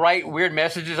like write weird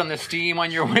messages on the steam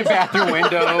on your bathroom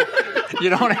window. You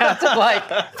don't have to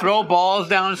like throw balls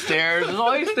downstairs. There's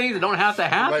all these things that don't have to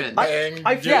happen. Like bang,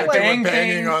 I feel like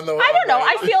banging on the. I don't know.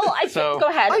 I feel. Go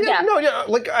ahead.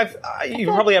 You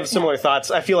probably have similar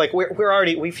thoughts. I feel like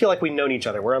we feel like we've known each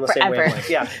other. We're on the same Forever. wavelength.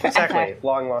 Yeah, exactly.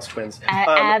 Long lost twins.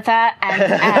 Ever and ever.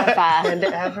 And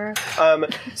ever.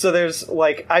 So there's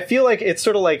like, I feel like it's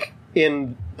sort of like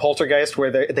in Poltergeist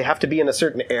where they have to be in a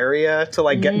certain area to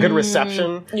like get good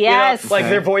reception. Yes. Like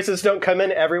their voices don't come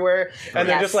in everywhere, and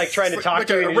they're just like trying to talk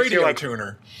to you. Like a radio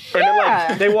tuner. And then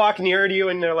like they walk near to you,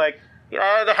 and they're like,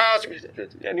 the house,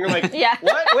 and you're like,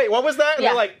 what? Wait, what was that? And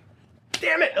they're like,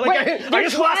 damn it! Like I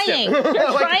just lost it. You're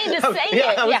trying to say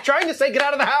it. I was trying to say, get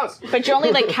out of the house. But you're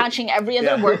only like catching every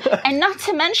other word. And not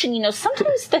to mention,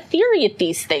 sometimes the theory of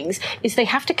these things is they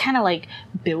have to kind of like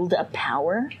build up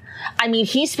power. I mean,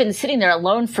 he's been sitting there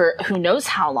alone for who knows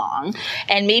how long,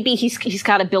 and maybe he's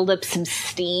got to build up some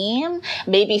steam.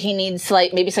 Maybe he needs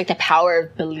maybe it's like the power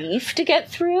of belief to get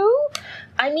through.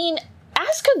 I mean,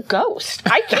 ask a ghost.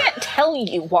 I can't tell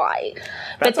you why.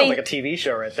 That sounds like a TV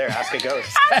show right there. Ask a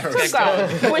Ghost. Ask a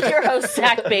Ghost with your host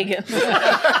Zach Bagans.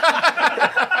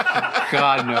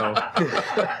 God no.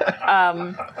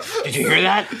 Did you hear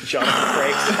that? Jonathan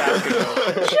Frakes. Ask a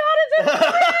Ghost. Jonathan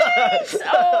Frakes!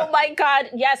 Oh my God!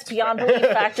 Yes, beyond belief,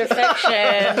 fact or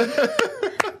fiction.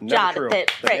 Jonathan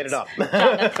Frakes. Made it up.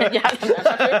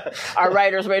 Jonathan, our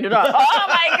writers made it up. Oh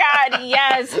my God!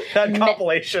 Yes. That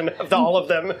compilation of all of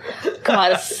them.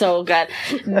 God, it's so good.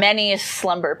 Many a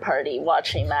slumber party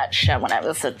watching that show when I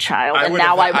was a child, and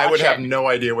now I would have no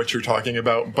idea what you're talking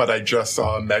about, but I just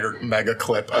saw a mega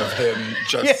clip of him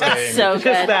just saying, so good.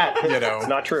 Just that. It's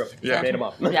not true. Yeah. Made him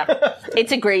up. Yeah,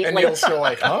 it's a great. And Neil's still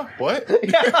like, huh? What?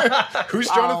 Who's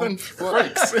Jonathan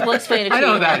Frakes? We'll explain it to you. I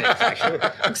know who that is. Actually,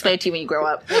 explain it to you when you grow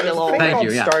up. When you're a little older. Thank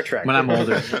you. Yeah. Star Trek. When I'm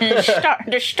older.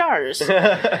 The stars.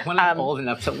 When I'm old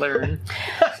enough to learn.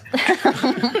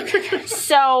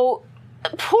 So,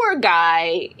 poor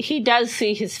guy. He does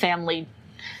see his family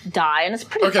die, and it's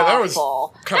pretty awful. That was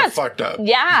kind of fucked up.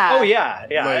 Yeah. Oh yeah,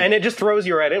 and it just throws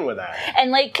you right in with that.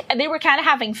 And they were kind of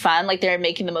having fun, like they were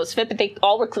making the most of it, but they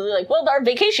all were clearly like, well, our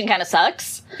vacation kind of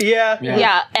sucks.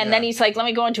 Yeah. And then he's like, let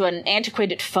me go into an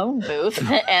antiquated phone booth,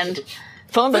 and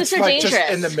phone booths are dangerous.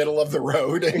 Just in the middle of the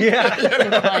road.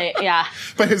 Yeah.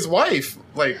 But his wife,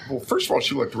 first of all,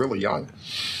 she looked really young.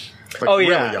 Really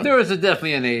young. There was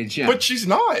definitely an age, yeah. But she's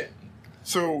not.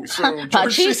 So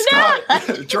George C.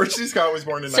 Scott was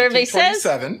born in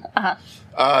 1927.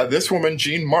 This woman,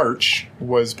 Jean March,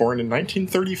 was born in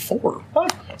 1934.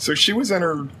 So she was in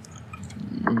her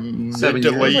mid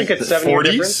to late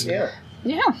 40s.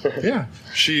 Yeah.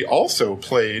 She also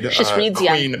played Queen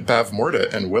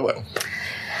Bavmorda in Willow.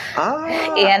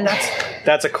 And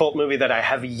that's a cult movie that I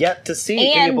have yet to see.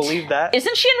 Can you believe that?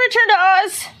 Isn't she in Return to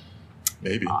Oz?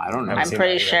 Maybe. I don't know. I'm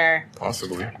pretty sure.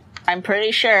 Possibly. I'm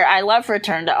pretty sure. I love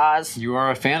Return to Oz. You are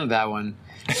a fan of that one.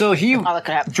 So I'll look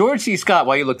it up. George C. Scott,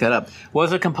 while you looked that up,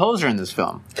 was a composer in this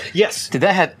film. Yes. Did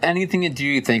that have anything to do,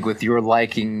 you think, with your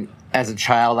liking as a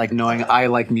child, like knowing I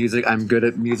like music, I'm good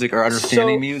at music, or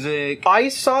understanding music? I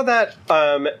saw that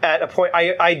at a point.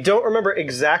 I don't remember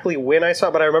exactly when I saw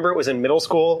it, but I remember it was in middle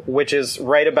school, which is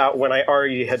right about when I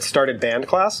already had started band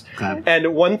class. Okay.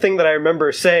 And one thing that I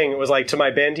remember saying was to my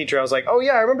band teacher, I was like, oh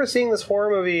yeah, I remember seeing this horror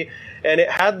movie, and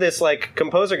it had this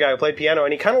composer guy who played piano,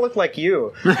 and he kind of looked like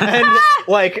you. And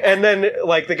and then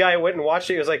the guy went and watched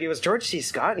it. He was like, it was George C.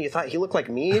 Scott, and you thought he looked like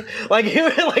me.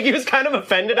 He was kind of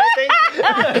offended, I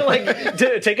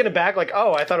think, taken aback.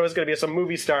 Oh, I thought it was going to be some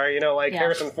movie star,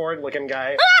 Harrison Ford looking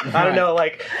guy. I don't know,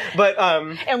 but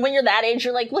and when you're that age,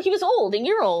 you're like, well, he was old, and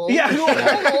you're old. Yeah, old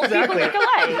people look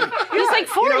alike. He's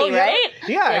 40, right?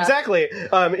 Yeah, exactly.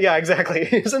 Exactly.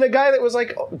 He's a guy that was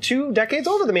 2 decades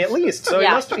older than me at least, so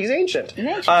he's ancient.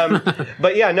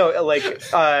 But yeah, no,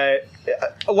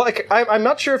 I'm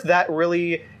not sure if that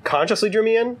really consciously drew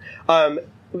me in,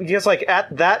 because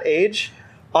at that age,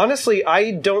 honestly,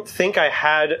 I don't think I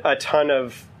had a ton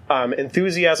of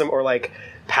enthusiasm or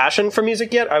passion for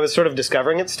music yet. I was sort of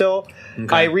discovering it still.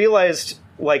 Okay. I realized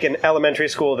in elementary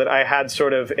school that I had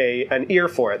sort of an ear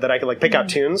for it, that I could pick out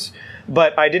tunes,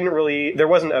 but I didn't really. There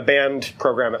wasn't a band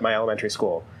program at my elementary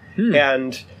school,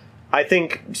 and I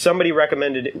think somebody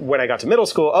recommended when I got to middle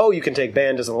school, oh, you can take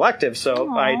band as an elective.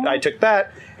 So I took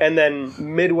that. And then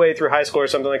midway through high school or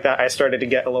something like that, I started to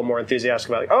get a little more enthusiastic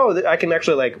about, I can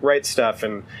actually like write stuff,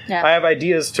 and I have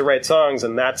ideas to write songs,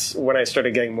 and that's when I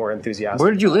started getting more enthusiastic. Where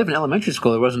did you live in elementary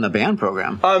school? There wasn't a band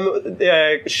program.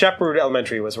 Shepherd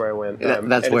Elementary was where I went.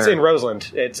 That's where? It's in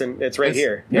Roseland. It's right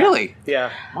here. Really?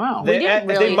 Yeah. Wow. They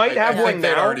might have I one think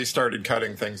they'd now. already started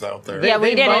cutting things out there. Yeah,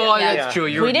 we didn't. Oh, that's true.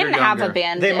 We didn't have a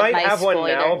band. They might my have one school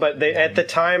now, either. but at the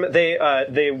time they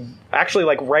actually,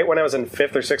 like, right when I was in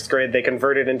 5th or 6th grade, they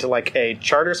converted into like a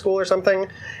charter school or something,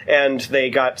 and they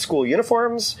got school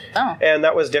uniforms, and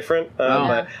that was different.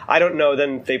 But I don't know.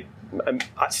 Then they.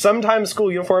 Sometimes school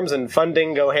uniforms and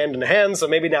funding go hand in hand, so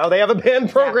maybe now they have a band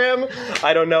program.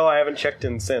 I don't know. I haven't checked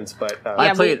in since, but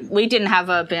we didn't have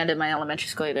a band in my elementary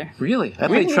school either. Really? I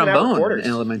played trombone in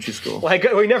elementary school. Like,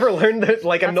 we never learned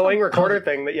the annoying recorder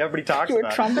thing that everybody talks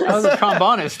about. I was a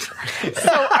trombonist.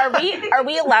 So are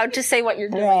we allowed to say what you're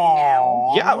doing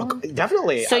now? Yeah,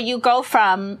 definitely. So you go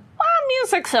from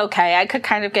music's okay, I could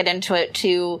kind of get into it,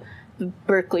 to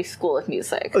Berklee School of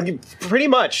Music. Pretty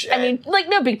much. I mean, like,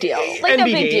 no big deal. Like, NBD, no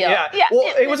big deal. Yeah.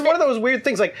 Well, it was one of those weird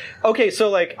things. Like, okay, so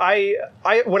like I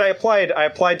when I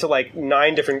applied to like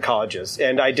 9 different colleges,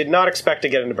 and I did not expect to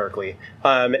get into Berklee.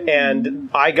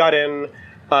 And I got in,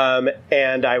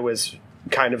 and I was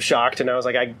kind of shocked, and I was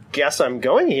like, I guess I'm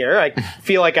going here. I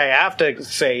feel like I have to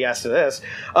say yes to this.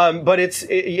 But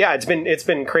it's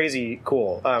been crazy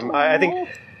cool. I think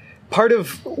part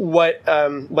of what,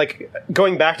 like,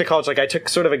 going back to college, like, I took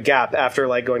sort of a gap after,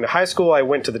 like, going to high school. I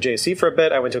went to the JC for a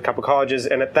bit. I went to a couple colleges,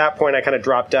 and at that point, I kind of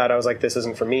dropped out. I was like, this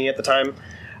isn't for me at the time.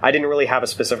 I didn't really have a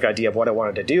specific idea of what I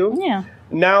wanted to do. Yeah.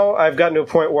 Now I've gotten to a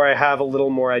point where I have a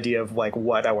little more idea of, like,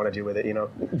 what I want to do with it, you know.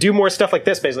 Do more stuff like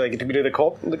this, basically. Like, do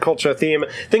the culture theme,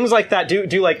 things like that. Do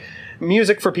like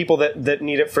music for people that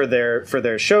need it for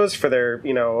their shows, for their,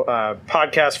 you know,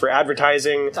 podcasts, for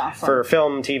advertising, for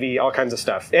film, TV, all kinds of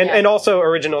stuff. And also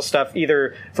original stuff,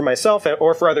 either for myself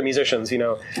or for other musicians, you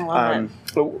know. I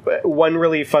love it. One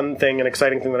really fun thing and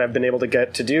exciting thing that I've been able to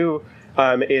get to do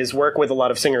is work with a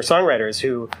lot of singer-songwriters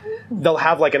who they'll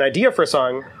have like an idea for a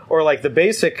song or like the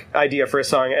basic idea for a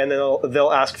song, and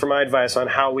they'll ask for my advice on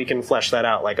how we can flesh that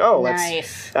out. Like,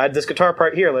 let's add this guitar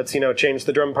part here. Let's, you know, change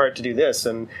the drum part to do this.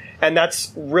 And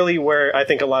that's really where I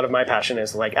think a lot of my passion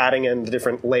is, like adding in the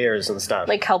different layers and stuff.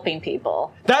 Like helping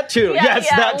people. That too.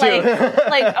 That too.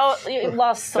 Like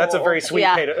lost soul. That's a very sweet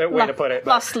way to put it.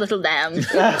 Lost little lamb.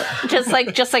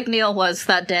 just like Neil was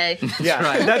that day. Yeah.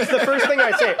 Right. That's the first thing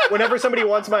I say. Whenever somebody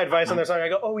wants my advice on their song, I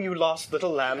go, "Oh, you lost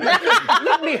little lamb.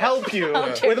 Let me help you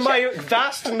with my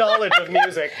vast knowledge of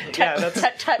music." Let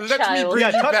me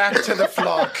bring you back to the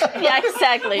flock. Yeah,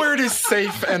 exactly. Where it is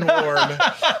safe and warm.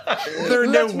 There are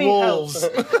no wolves.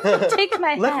 Take my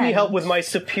hand. Let me help with my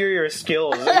superior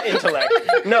skills and intellect.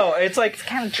 No, it's like it's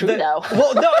kind of true though.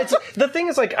 Well, no, it's the thing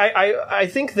is like I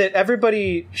think that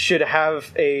everybody should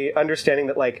have a understanding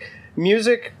that like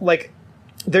music, like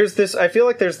there's this, I feel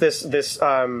like there's this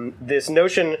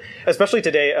notion, especially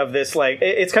today, of this, like,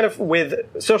 it's kind of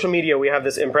with social media, we have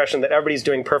this impression that everybody's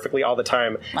doing perfectly all the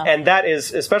time. And that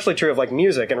is especially true of like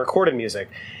music and recorded music.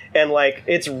 And like,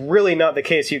 it's really not the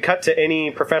case. You cut to any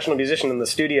professional musician in the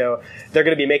studio, they're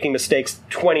going to be making mistakes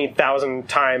 20,000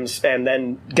 times and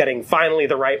then getting finally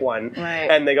the right one.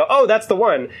 Right. And they go, oh, that's the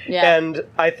one. Yeah. And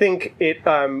I think it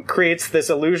creates this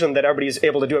illusion that everybody's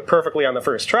able to do it perfectly on the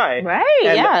first try. Right,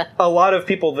 and a lot of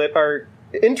people that are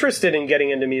interested in getting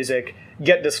into music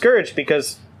get discouraged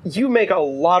because you make a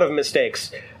lot of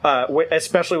mistakes,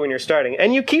 especially when you're starting,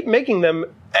 and you keep making them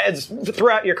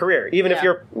throughout your career, even if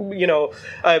you're, you know,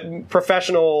 a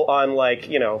professional on like,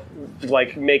 you know,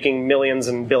 like making millions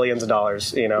and billions of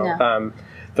dollars, you know. Yeah.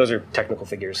 Those are technical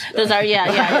figures. Those are, yeah.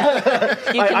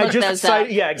 You can look those up.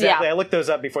 Yeah, exactly. Yeah. I looked those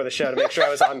up before the show to make sure I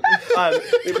was on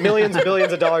millions and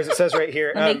billions of dollars. It says right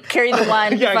here. And they carry the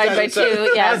one, divide by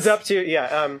two. Yes. Adds up to,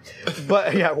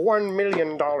 but yeah, $1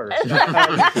 million.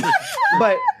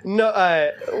 But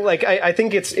no, like I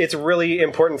think it's really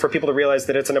important for people to realize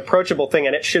that it's an approachable thing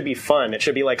and it should be fun. It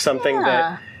should be like something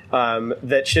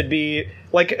that should be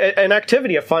like an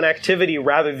activity, a fun activity,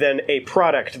 rather than a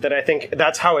product. That I think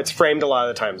that's how it's framed a lot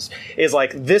of the times. Is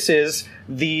like, this is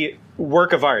the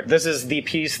work of art. This is the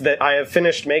piece that I have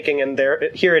finished making, and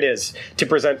here it is to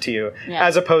present to you. Yeah.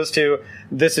 As opposed to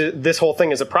this whole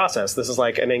thing is a process. This is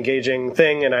like an engaging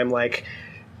thing, and I'm like,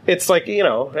 it's like, you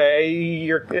know,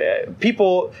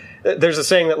 people. there's a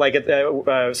saying that like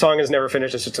a song is never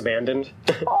finished; it's just abandoned.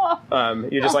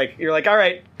 You're like, all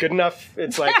right, good enough.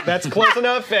 It's like that's close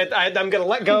enough. I'm gonna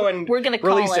let go and we're gonna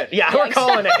release it. Yeah, we're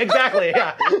calling it exactly.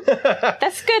 Yeah,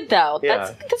 that's good though.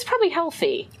 Yeah. That's probably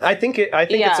healthy. I think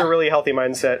it's a really healthy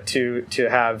mindset to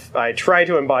have. I try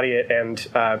to embody it and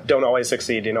don't always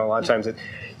succeed. You know, a lot of times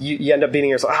you end up beating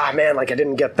yourself. Ah, man, like I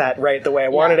didn't get that right the way I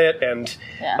wanted it, and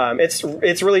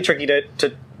it's really tricky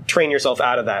to train yourself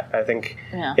out of that. I think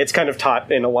it's kind of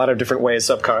taught in a lot of different ways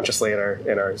subconsciously in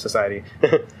our society.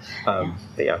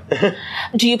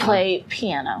 Do you play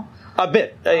piano? A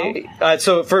bit.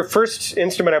 So for first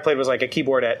instrument I played was like a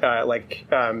keyboard at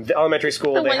the elementary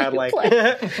school. They had like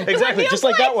exactly just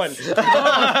like that one.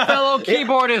 Fellow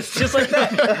keyboardist, just like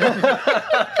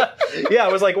that. Yeah,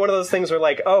 it was like one of those things where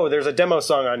like, oh, there's a demo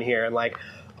song on here, and like,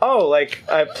 oh, like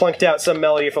I plunked out some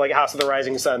melody for like House of the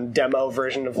Rising Sun demo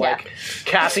version of like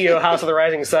Casio House of the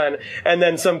Rising Sun, and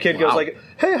then some kid goes like,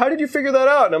 hey, how did you figure that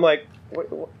out? And I'm like,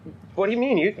 what do you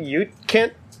mean you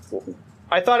can't?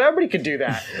 I thought everybody could do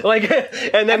that. Like,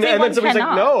 and then somebody's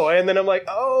like, no, and then I'm like,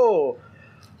 oh,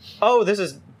 this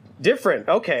is different.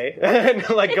 Okay, and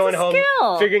like going home,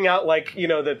 figuring out like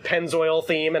the Pennzoil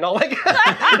theme and all like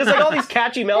just like all these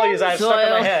catchy melodies I have stuck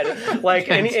in my head. Like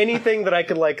anything that I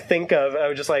could like think of, I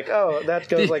was just like, oh, that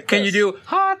goes like. Can you do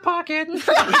Hot Pocket?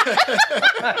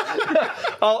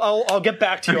 I'll get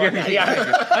back to you on that. Yeah,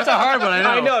 that's a hard one.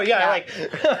 I know. Yeah, like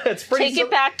it's pretty. Take it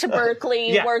back to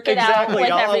Berkeley. Work it exactly. out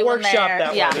with I'll everyone workshop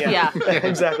there. that one. Yeah,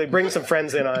 exactly. Bring some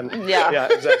friends in on. Yeah,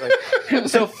 exactly.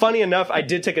 So funny enough, I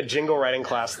did take a jingle writing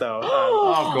class though.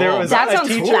 There was that a sounds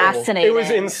teacher. fascinating. It was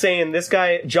insane. This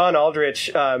guy, John Aldrich,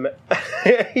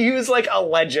 he was like a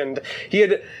legend. He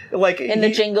had like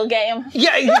the jingle game.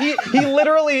 Yeah, he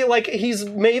literally like he's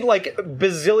made like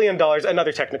 $bazillion.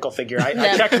 Another technical figure.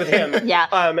 I checked with him. Yeah.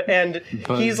 And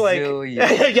he's like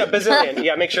bazillion.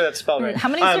 Yeah, make sure that's spelled right. How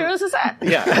many zeros is that?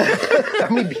 Yeah.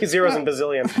 How many zeros and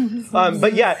bazillions?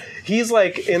 But yeah, he's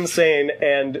like insane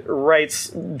and writes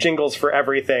jingles for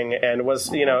everything and was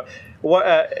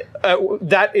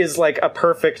that is like a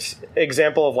perfect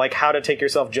example of like how to take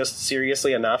yourself just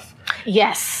seriously enough.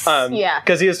 Yes.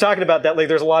 Because he was talking about that. Like,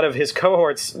 there's a lot of his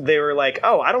cohorts. They were like,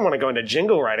 "Oh, I don't want to go into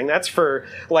jingle writing. That's for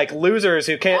like losers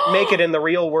who can't make it in the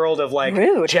real world of like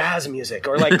jazz music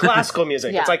or like classical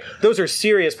music." It's like those are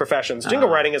serious professions. Jingle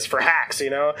writing is for hacks,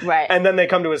 Right. And then they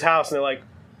come to his house and they're like,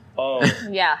 "Oh,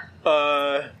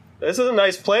 this is a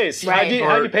nice place. Right.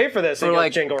 How'd you pay for this?" And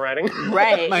like jingle writing.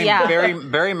 Right.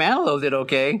 Barry Manilow did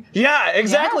okay. Yeah,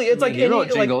 exactly. Yeah. It's like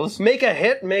jingles. Like, make a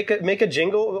hit, make a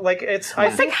jingle. Like it's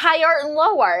like high art and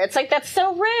low art. It's like that's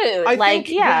so rude. I think,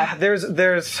 there's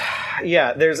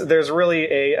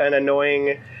really an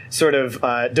annoying sort of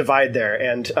divide there,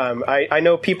 and I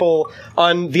know people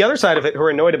on the other side of it who are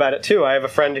annoyed about it too. I have a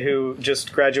friend who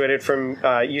just graduated from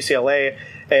UCLA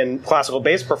in classical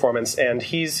bass performance, and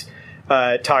he's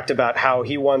talked about how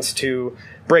he wants to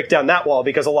break down that wall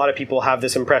because a lot of people have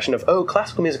this impression of, oh,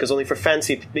 classical music is only for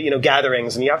fancy,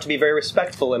 gatherings, and you have to be very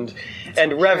respectful and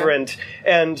reverent.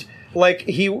 And like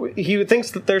he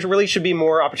thinks that there really should be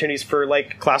more opportunities for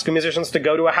like classical musicians to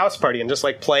go to a house party and just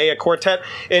like play a quartet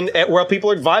where people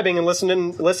are vibing and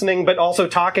listening, but also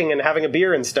talking and having a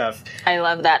beer and stuff. I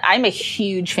love that. I'm a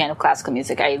huge fan of classical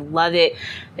music. I love it.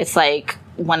 It's like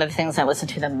one of the things I listen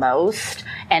to the most,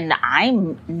 and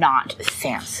I'm not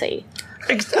fancy.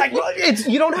 Exactly.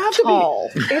 You don't have to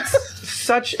be. It's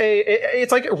such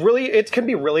it's like really, it can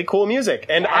be really cool music.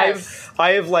 And yes.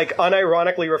 I have like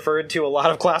unironically referred to a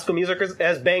lot of classical music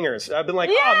as bangers. I've been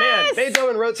like, yes! Oh man,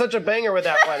 Beethoven wrote such a banger with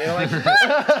that one. It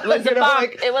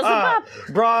was a bop.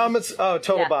 Brahms,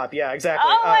 total bop. Yeah, exactly.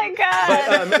 Oh my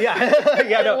God.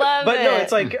 But, no,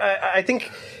 it's like, I think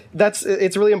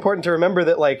it's really important to remember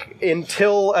that like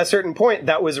until a certain point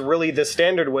that was really the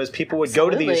standard was people would go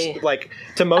to these like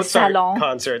to Mozart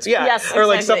concerts or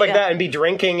like stuff like that and be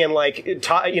drinking and like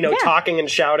talking and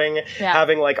shouting,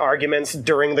 having like arguments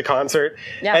during the concert,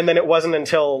 and then it wasn't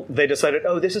until they decided,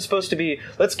 oh, this is supposed to be,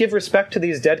 let's give respect to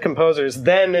these dead composers,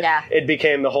 then it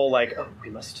became the whole like, oh, we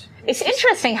must. It's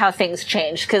interesting how things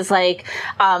changed because like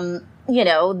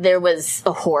there was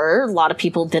a horror. A lot of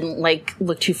people didn't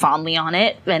look too fondly on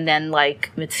it, and then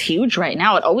it's huge right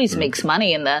now. It always makes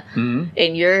money in the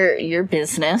in your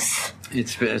business.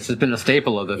 It's been a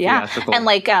staple of the theatrical.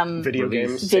 And video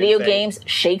games,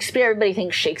 Shakespeare. Everybody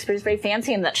thinks Shakespeare's very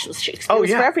fancy, and that Shakespeare was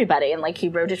for everybody, and he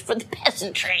wrote it for the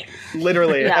peasantry.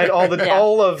 Literally, and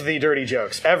all of the dirty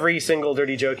jokes, every single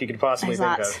dirty joke you could possibly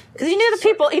think of. Because he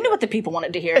knew what the people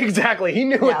wanted to hear. Exactly, he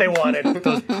knew what they wanted.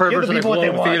 Those perverts in the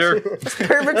Globe Theater.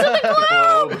 Perverts in the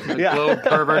Globe. Globe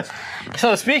perverts.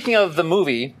 So speaking of the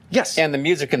movie, Yes. And the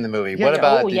music in the movie. Yeah, what yeah.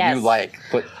 about Oh, did yes. you like?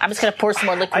 I'm just going to pour some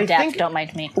more liquid death. Don't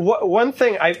mind me. One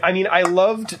thing, I mean, I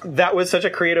loved that was such a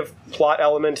creative plot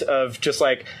element of just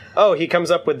like, oh, he comes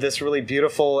up with this really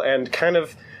beautiful and kind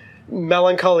of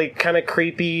melancholy, kind of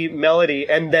creepy melody,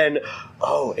 and then,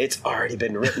 oh, it's already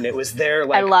been written. It was there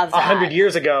like I love that. 100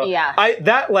 years ago. Yeah.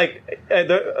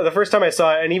 The first time I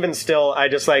saw it, and even still, I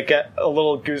just like get a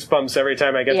little goosebumps every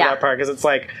time I get to that part, because it's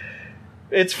like,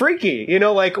 it's freaky, you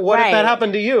know, like, what if that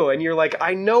happened to you? And you're like,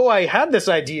 I know I had this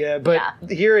idea, but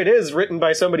here it is, written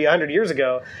by somebody 100 years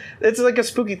ago. It's like a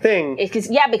spooky thing. Because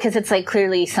it's like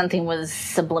clearly something was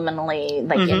subliminally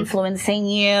like influencing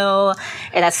you,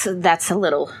 and that's a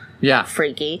little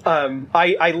freaky.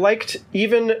 I liked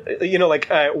even, you know, like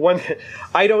one.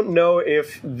 I don't know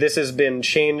if this has been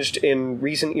changed in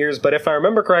recent years, but if I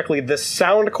remember correctly, the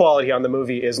sound quality on the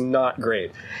movie is not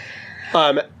great.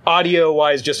 Audio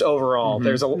wise, just overall,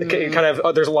 there's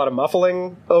there's a lot of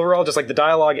muffling overall, just like the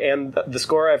dialogue and the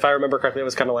score. If I remember correctly, it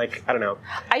was kind of like, I don't know.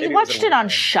 I watched it on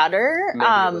Shudder. Maybe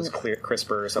it was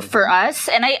crisper or something for us,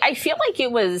 and I feel like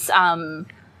it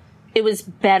was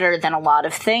better than a lot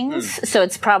of things. So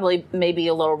it's probably maybe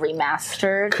a little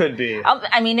remastered. Could be.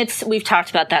 I mean, we've talked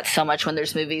about that so much when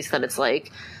there's movies that it's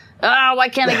like, oh, why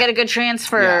can't I get a good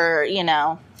transfer? You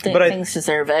know, things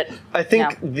deserve it. I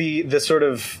think the sort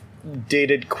of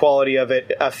dated quality of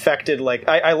it affected, like,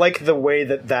 I like the way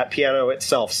that piano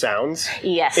itself sounds.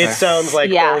 Yes. It sounds like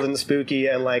old and spooky,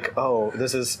 and like, oh,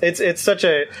 it's such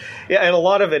a, and a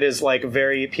lot of it is like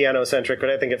very piano centric, but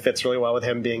I think it fits really well with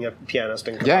him being a pianist.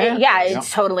 And it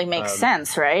totally makes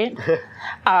sense, right?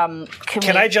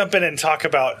 Can I jump in and talk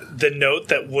about the note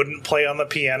that wouldn't play on the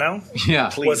piano? Yeah.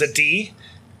 Please. Was a D.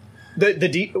 The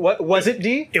D, what was it?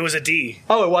 D? It was a D.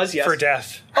 Oh, it was, yes. For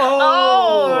death.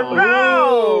 Oh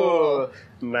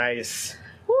no! Nice.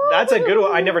 That's a good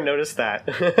one. I never noticed that.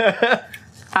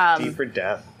 D for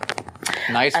death.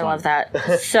 Nice one. I love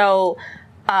that. So,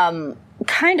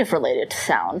 kind of related to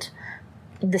sound,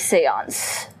 the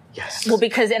seance. Yes. Well,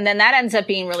 and then that ends up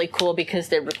being really cool because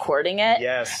they're recording it.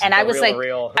 Yes. And I was like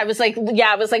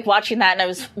watching that, and I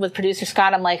was with producer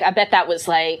Scott. I'm like, I bet that was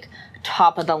like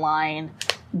top of the line,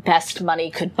 best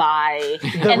money could buy.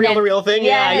 The real thing?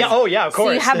 Yes. Yeah. Oh, yeah, of course.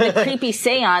 So you have the creepy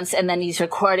seance, and then he's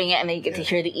recording it, and then you get to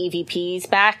hear the EVPs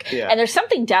back. Yeah. And there's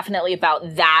something definitely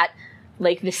about that,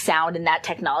 like the sound and that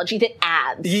technology that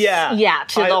adds. to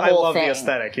the whole thing. I love the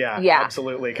aesthetic. Yeah.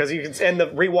 Absolutely. Because you can, and the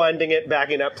rewinding it,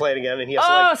 backing up, playing it again, and he has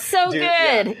to like, so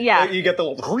good. Yeah. You get the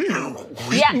little.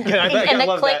 Yeah. I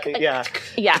love click, that. Yeah.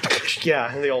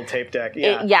 Yeah. The old tape deck.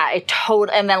 Yeah. It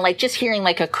totally. And then like just hearing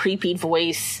like a creepy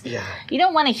voice. Yeah. You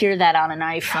don't want to hear that on an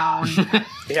iPhone.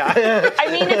 Yeah.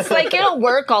 I mean, it's like, it'll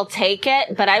work, I'll take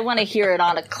it, but I want to hear it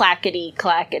on a clackety.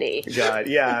 God,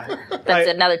 yeah. That's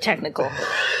another technical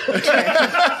term.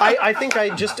 I think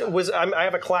I just was. I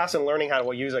have a class in learning how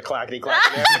to use a clackety. Yeah.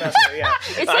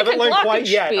 It's I like haven't a learned quite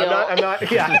yet. glockenspiel. I'm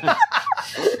not. Yeah.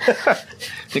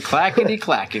 The clackety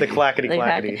clackety. The clackety.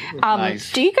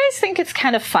 Nice. Do you guys think it's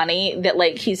kind of funny that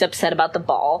like he's upset about the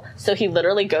ball, so he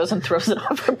literally goes and throws it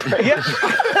off a bridge? Yeah.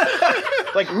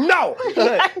 Like, no.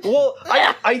 Well,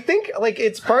 I think like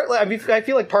it's partly. I mean, I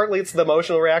feel like partly it's the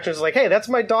emotional reaction. It's like, hey, that's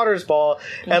my daughter's ball,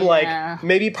 and like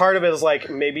maybe part of it is like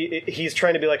maybe he's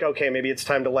trying to be like, okay, maybe it's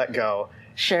time to let go.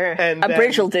 Sure. And a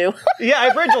bridge will do. Yeah,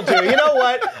 a bridge will do. You know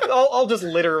what? I'll just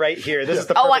litter right here. This is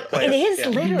the perfect place. It is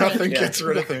littering. Nothing gets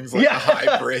rid of things like a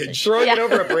high bridge. Throwing it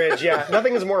over a bridge,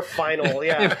 Nothing is more final,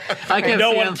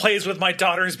 No one plays with my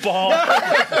daughter's ball.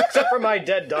 Except for my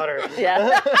dead daughter.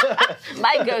 Yeah.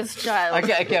 My ghost child.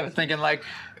 I kept thinking like,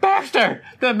 Baxter!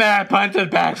 The man punches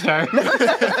Baxter!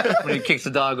 When he kicks the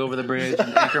dog over the bridge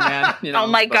and Anchorman, you know. Oh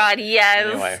my god,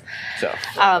 yes. Anyway, so.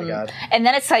 And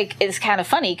then it's kind of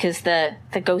funny because the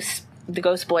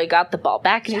ghost boy got the ball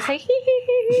back and he's like,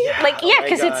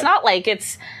 because it's not like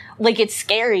it's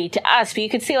scary to us, but you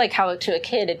could see like how to a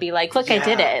kid it'd be like, look, I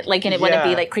did it, like, and it wouldn't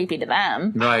be like creepy to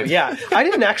them. Right. Yeah. I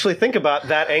didn't actually think about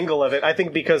that angle of it. I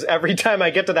think because every time I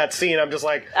get to that scene, I'm just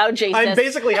like, oh Jesus. I'm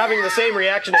basically having the same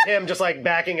reaction to him, just like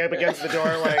backing up against the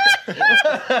door, like,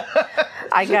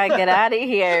 I gotta get out of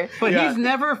here. But he's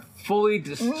never fully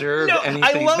disturbed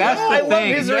anything. I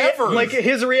love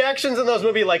his reactions in those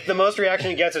movies. Like the most reaction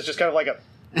he gets is just kind of like a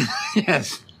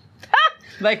yes.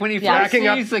 Like when he first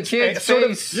sees the kid's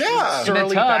face in a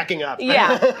tub, backing up.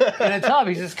 Yeah. In a tub,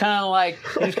 he's just kind of like,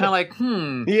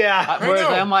 Yeah. Whereas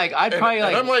I'm like, I'd probably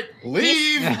and I'm like,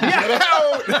 leave, get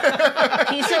out.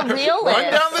 He's a realist.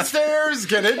 Run down the stairs,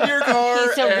 get in your car,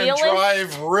 and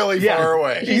drive really far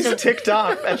away. He's ticked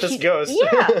off at this ghost.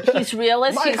 Yeah. He's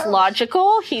realist. He's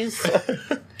logical. He's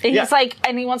And he's like,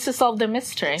 and he wants to solve the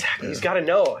mystery. Exactly. He's got to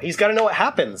know. He's got to know what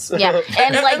happens. Yeah,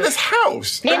 and like this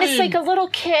house, and it's like a little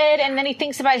kid, and then he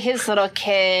thinks about his little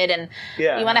kid, and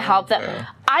you want to help them. Yeah.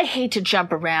 I hate to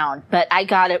jump around, but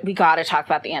we got to talk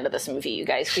about the end of this movie, you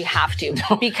guys. We have to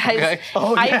because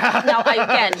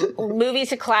again,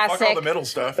 movie's a classic. Fuck all the middle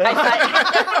stuff.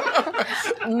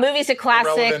 Movie's a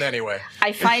classic. Irrelevant anyway.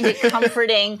 I find it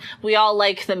comforting. We all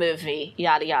like the movie.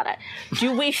 Yada yada.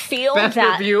 Do we feel best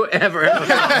that review ever? Yada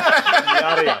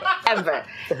yada. Ever?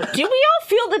 Do we all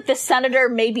feel that the senator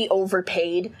may be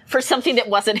overpaid for something that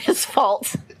wasn't his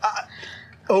fault?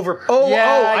 I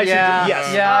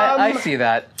see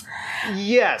that.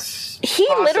 Yes. He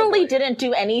literally didn't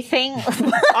do anything.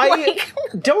 I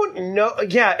don't know.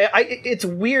 Yeah, it's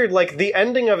weird. Like, the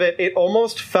ending of it, it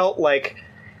almost felt like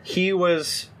he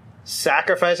was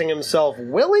sacrificing himself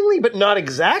willingly, but not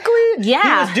exactly. Yeah.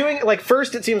 He was doing, like,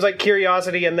 first it seems like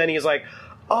curiosity, and then he's like,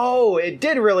 oh, it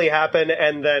did really happen,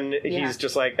 and then he's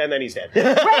just like, and then he's dead.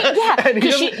 Right, yeah. And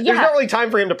there's not really time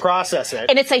for him to process it.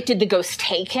 And it's like, did the ghost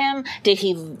take him? Did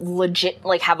he legit,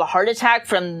 like, have a heart attack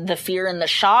from the fear and the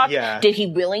shock? Yeah. Did he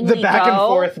willingly the back and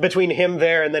forth between him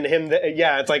there and then him there.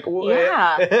 Yeah, it's like...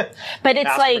 Yeah. But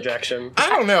it's like... projection. I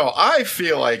don't know. I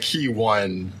feel like he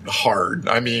won hard.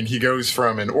 I mean, he goes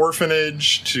from an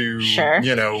orphanage to,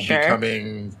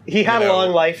 becoming... He had a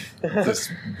long life. This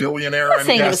billionaire, I'm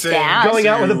guessing. Going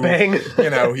out with a bang.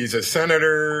 He's a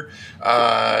senator.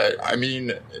 I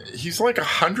mean, he's like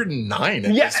 109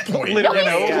 at this point.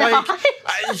 Literally.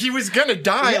 He was gonna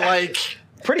die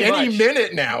pretty any much.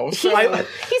 minute now. So he's like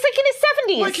in his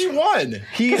 70s. Like he won.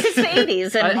 Because it's the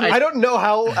 80s. And I don't know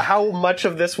how much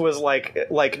of this was like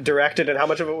directed and how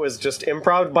much of it was just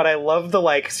improv, but I love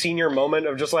the senior moment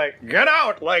of just get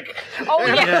out. He did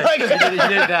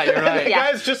that, you're right. The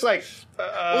guy's just like...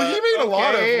 well, he made a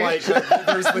lot of there's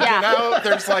the get out.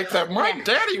 There's that my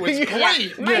daddy was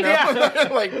great.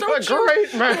 Don't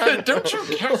great man. Don't you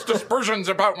cast aspersions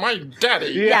about my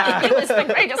daddy? Yeah, he was the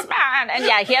greatest man. And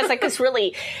he has this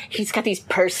really. He's got these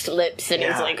pursed lips, and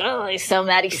he's like, oh, he's so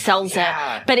mad. He sells it.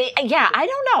 But I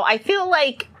don't know. I feel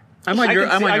like I'm on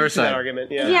your side. That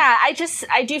argument. Yeah,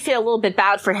 I do feel a little bit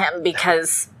bad for him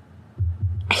because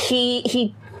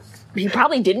he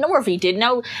probably didn't know, or if he did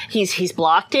know, he's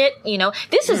blocked it.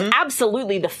 This is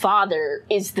absolutely the father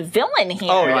is the villain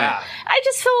here. Oh yeah. I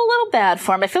just feel a little bad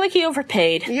for him. I feel like he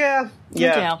overpaid. Yeah.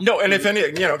 No, and if any,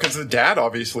 because the dad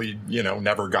obviously,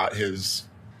 never got his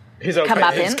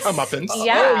comeuppance.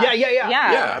 Yeah. Oh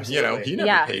yeah. Yeah, he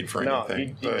never paid for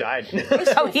anything. He died. He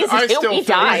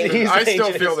died. I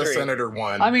still feel the senator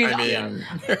won. I mean,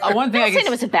 one thing I'm saying it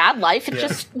was a bad life. It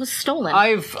just was stolen.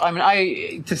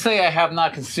 To say I have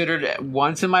not considered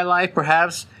once in my life,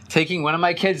 perhaps taking one of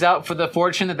my kids out for the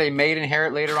fortune that they may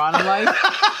inherit later on in life.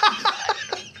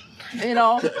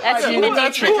 That's human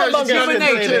nature. It's human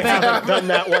nature. They haven't done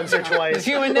that once or twice. It's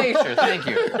human nature. Thank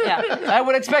you. Yeah. I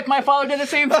would expect my father did the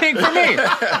same thing for me.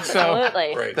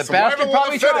 Absolutely. Right. The bastard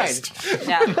probably tried.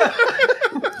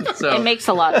 Yeah. So, it makes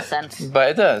a lot of sense. But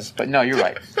it does. But no, you're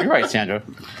right. You're right, Sandra.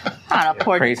 I don't know.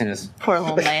 Poor craziness. Poor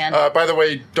little man. By the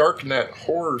way, Darknet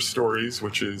Horror Stories,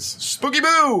 which is Spooky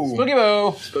Boo. Spooky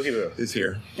Boo. Spooky Boo is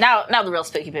here. Now the real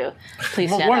Spooky Boo.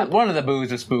 Please stand up. One of the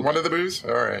boos is spook. One of the boos?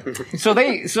 All right. So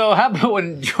how about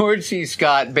when George C.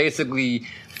 Scott basically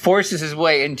forces his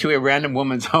way into a random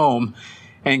woman's home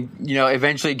and,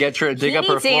 eventually gets her to dig up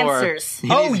her floor. Answers. He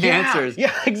needs answers.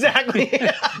 Yeah, exactly.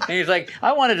 And he's like,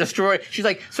 I want to destroy. She's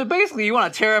like, so basically you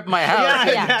want to tear up my house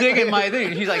and dig in my thing.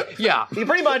 And he's like, yeah.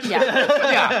 Pretty much.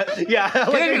 Yeah. Yeah.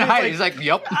 He didn't even hide it. He's like,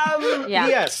 yep.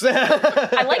 Yes.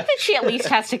 I like that she at least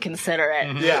has to consider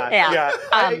it. Yeah.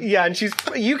 And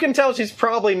you can tell she's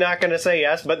probably not going to say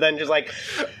yes, but then just like...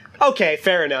 Okay,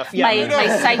 fair enough. Yeah. My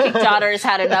psychic daughter's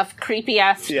had enough creepy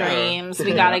ass screams.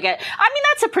 We gotta get. I mean,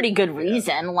 that's a pretty good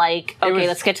reason.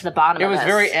 Let's get to the bottom of this. It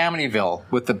was very Amityville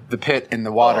with the pit and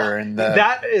the water and the.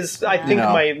 That is, I think,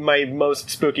 my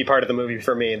most spooky part of the movie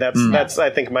for me. That's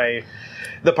I think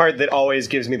the part that always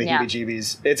gives me the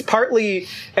heebie-jeebies. It's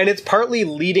partly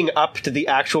leading up to the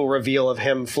actual reveal of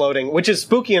him floating, which is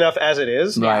spooky enough as it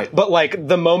is. Right. But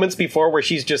the moments before where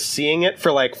she's just seeing it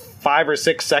for 5 or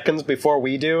 6 seconds before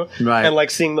we do, right.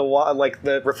 And seeing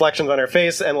the reflections on her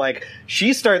face, and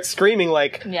she starts screaming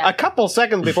a couple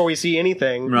seconds before we see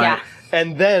anything. Right. Yeah.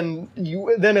 And then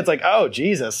it's like, oh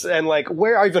Jesus, and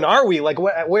where even are we?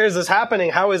 Where is this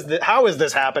happening? How is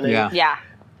this happening? Yeah.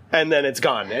 And then it's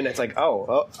gone, and it's like,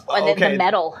 and then okay. the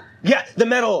metal. Yeah, the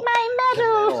metal. My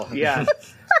metal. Yeah.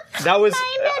 That was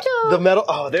the metal.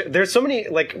 Oh, there's so many.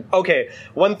 Like, okay,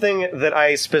 one thing that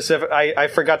I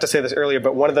forgot to say this earlier,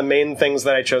 but one of the main things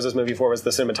that I chose this movie for was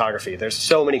the cinematography. There's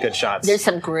so many good shots. There's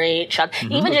some great shots,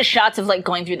 even just shots of like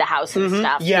going through the house and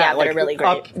stuff. Yeah, like they're really great.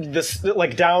 Up this,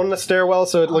 like down the stairwell,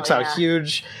 so it looks out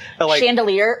huge. Like,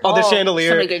 chandelier. Oh, the chandelier.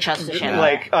 So many good shots of the chandelier.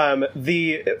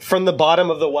 Like from the bottom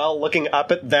of the well, looking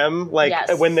up at them,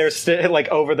 like when they're like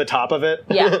over the top of it.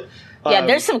 Yeah,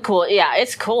 there's some cool. Yeah,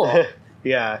 it's cool.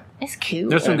 Yeah, it's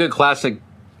cute. There's some good classic.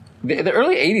 The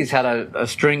early '80s had a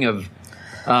string of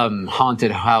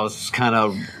haunted house kind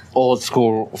of old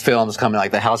school films coming,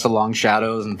 like The House of Long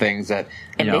Shadows and things that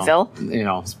Amityville.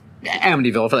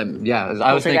 Amityville. Yeah,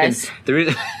 I was thinking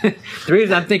the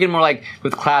reason I'm thinking more like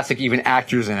with classic even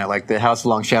actors in it, like The House of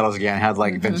Long Shadows again had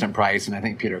like Vincent Price and I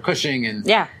think Peter Cushing and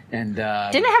didn't it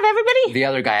have everybody? The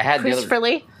other guy had Christopher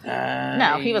Lee.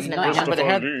 No, he wasn't in that one. But it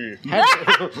had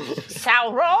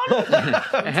Sauron.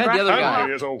 It had the other guy.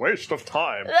 Is a waste of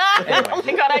time. Oh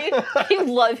my god, I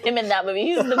love him in that movie.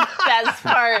 He's the best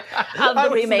part of the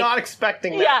remake. I was not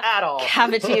expecting that at all.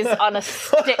 Cavities on a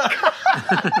stick.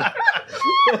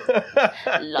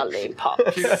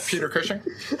 Lollipops. Peter Cushing?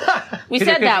 We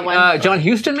said that one. John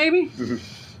Huston, maybe?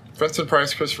 Vincent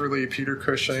Price, Christopher Lee, Peter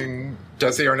Cushing,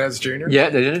 Desi Arnaz Jr.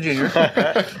 Yeah, Desi Arnaz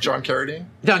Jr. John Carradine.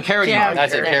 John Carradine.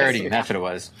 That's it, Carradine. That's what it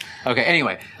was. Okay,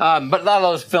 anyway. But a lot of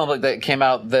those films that came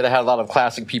out that had a lot of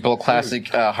classic people, classic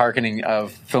hearkening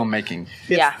of filmmaking.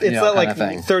 It's that like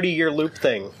 30-year loop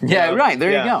thing. Yeah, right.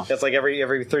 There you go. It's like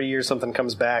every 30 years something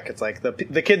comes back. It's like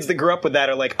the kids that grew up with that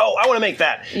are like, oh, I want to make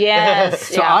that. Yes.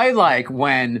 So I like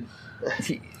when...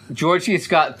 George C.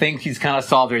 Scott thinks he's kind of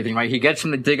solved everything, right? He gets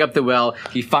them to dig up the well.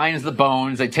 He finds the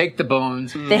bones. They take the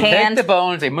bones. They take the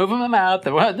bones. They move them out.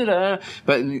 But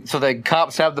so the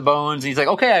cops have the bones. And he's like,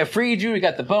 okay, I freed you. We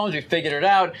got the bones. We figured it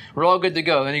out. We're all good to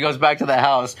go. Then he goes back to the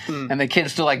house, and the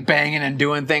kid's still like banging and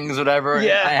doing things, whatever.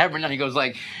 Yeah. And every night he goes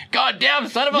like, "Goddamn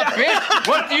son of a bitch!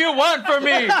 What do you want from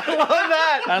me?" I love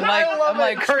that. I'm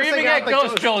like screaming at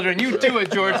ghost children. You do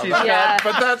it, George C. Scott. Yeah.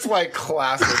 But that's like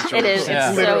classic George. It is.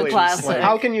 It's so classic.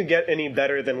 How can you get any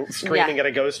better than screaming at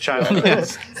a ghost child?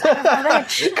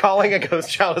 Calling a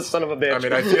ghost child a son of a bitch. I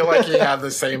mean, I feel like he had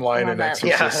the same line in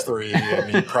Exorcist 3,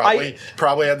 and he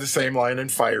probably had the same line in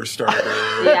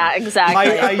Firestarter. Yeah,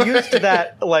 exactly. I used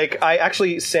that, like, I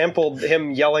actually sampled him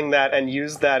yelling that and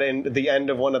used that in the end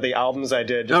of one of the albums I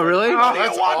did. Oh, really? What do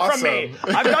you want from me?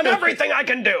 I've done everything I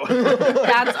can do.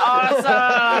 That's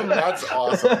awesome. That's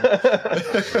awesome.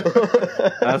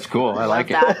 That's cool. I like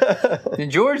it.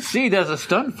 And George C. does a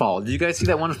stunt fall. Did you guys see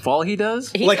that one fall he does?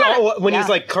 He's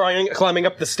like climbing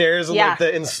up the stairs and like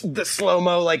the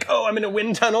slow-mo, like, oh, I'm in a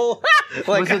wind tunnel.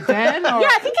 Like, was it then? Or? Yeah,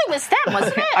 I think it was then,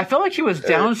 wasn't it? I felt like he was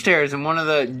downstairs in one of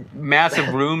the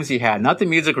massive rooms he had. Not the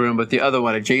music room, but the other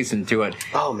one adjacent to it.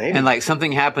 Oh, maybe. And like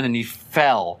something happened and he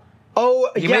fell.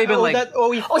 Oh, he may have been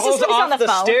he falls off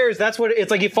the stairs. That's what it's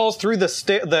like. He falls through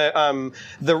the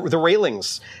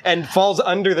railings and falls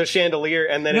under the chandelier,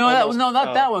 and then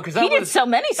not that one because he did so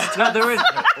many stuff. No, there is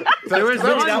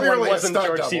one. That one wasn't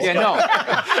George C. Yeah,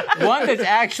 no, one that's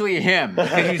actually him,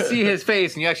 and you see his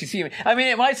face, and you actually see him. I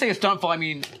mean, when I say a stunt fall, I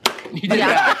mean. He did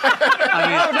that.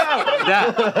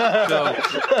 So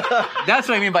that's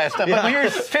what I mean by a stunt. But when you're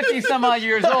 50 some odd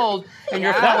years old and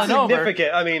you're falling over,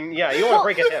 significant. I mean, you want to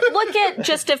break a hip. Look at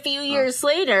just a few years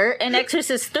later in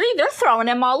Exorcist 3, they're throwing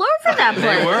him all over that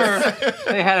place.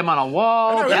 They had him on a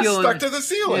wall. He was stuck to the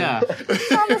ceiling. Yeah.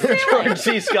 George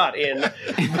C. Scott in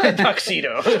a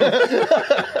tuxedo.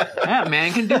 That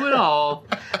man can do it all.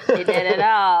 He did it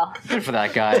all. Good for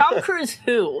that guy. Tom Cruise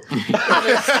who?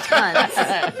 Stunts.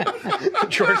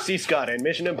 George C. Scott in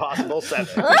Mission Impossible 7.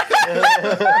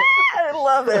 I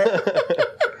love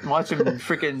it. Watch him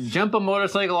freaking jump a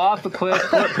motorcycle off the cliff,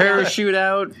 parachute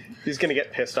out. He's going to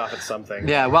get pissed off at something.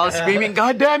 Yeah, while screaming,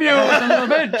 "God damn you, son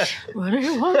of a bitch! What do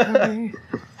you want from me?"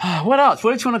 What else?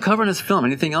 What did you want to cover in this film?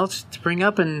 Anything else to bring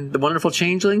up in The Wonderful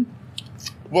Changeling?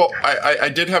 Well, I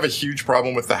did have a huge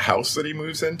problem with the house that he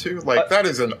moves into. Like, that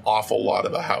is an awful lot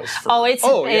of a house. It's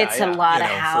a lot of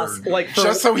house.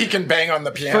 Just so he can bang on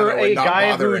the piano and not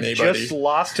bother anybody. For a guy who just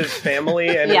lost his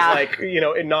family and is like,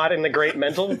 not in the great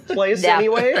mental place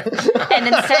anyway. And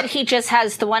instead he just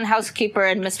has the one housekeeper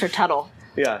and Mr. Tuttle.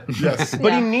 Yeah. Yes.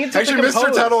 But he needs Actually, to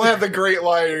Mr. Tuttle had the great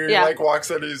line. He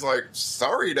walks in and he's like,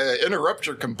 "Sorry to interrupt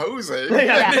your composing."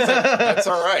 Yeah. And he's like, "That's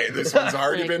all right. This one's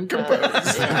already been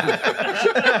composed."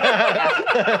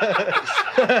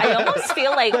 I almost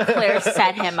feel like Claire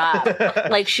set him up.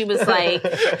 Like she was like,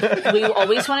 "We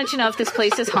always wanted to know if this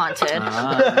place is haunted,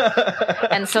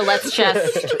 and so let's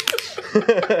just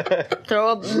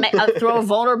throw a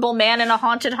vulnerable man in a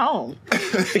haunted home.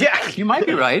 Yeah, you might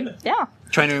be right. Yeah.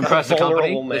 Trying to impress the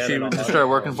company that you started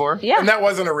working for. Yeah. And that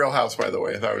wasn't a real house, by the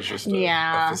way. That was just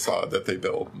a facade that they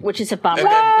built. Which is a bummer.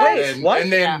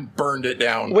 And then burned it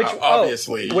down,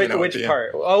 obviously. Which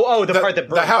part? The part that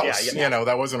burned. The house.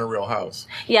 That wasn't a real house.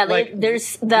 Yeah,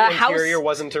 there's the house. The interior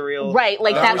wasn't a real... Right,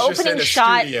 that was opening just in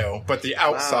shot... studio, but the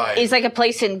outside... is like a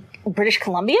place in British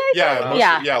Columbia, I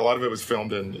think? Yeah, a lot of it was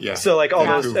filmed in... So,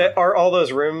 are all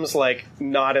those rooms,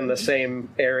 not in the same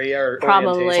area? Or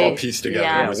probably. It's all pieced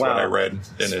together, is what I read.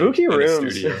 Spooky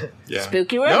rooms. Yeah.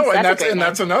 Spooky rooms. No,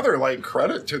 that's another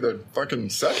credit to the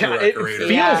fucking set director. It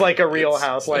feels like a real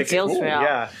house. It feels real.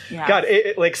 Yeah. God,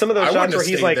 some of those shots where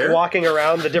he's walking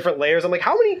around the different layers. I'm like,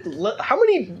 how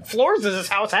many floors does this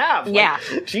house have? Yeah.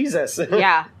 Jesus.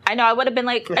 Yeah. I know. I would have been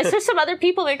like, is there some other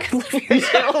people that could live here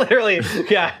too? Literally.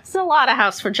 Yeah. It's a lot of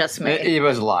house for just me. It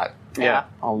was a lot. Yeah.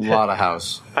 A lot of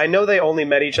house. I know they only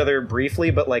met each other briefly,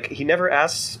 but he never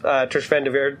asked Trish Van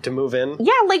Devere to move in.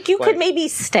 Yeah, you could maybe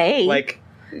stay. But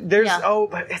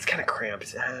it's kind of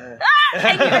cramped.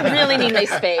 I really need my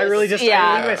space. I really just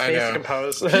I need my space to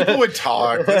compose. People would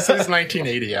talk. This is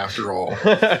 1980 after all.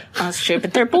 That's true,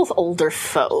 but they're both older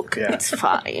folk. Yeah. It's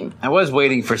fine. I was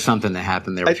waiting for something to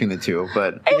happen there between the two,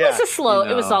 but it was a slow.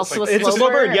 It was also it's a slow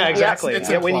burn. Yeah, exactly. It's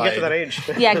when you get to that age.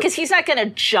 Yeah, because he's not going to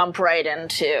jump right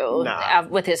into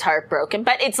with his heart broken.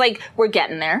 But it's we're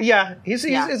getting there. Yeah,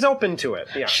 he's open to it.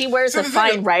 Yeah. She wears a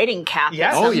fine riding cap.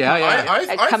 Yes. Oh yeah.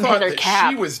 I thought that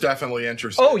cap. She was definitely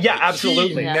interested. Oh yeah,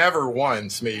 absolutely. He never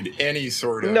once made any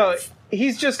sort of... No,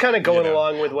 he's just kind of going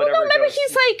along with whatever. Well, no, remember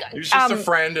he was just a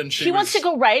friend, and he wants to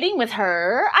go riding with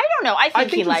her. I don't know. I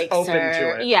think he likes open her.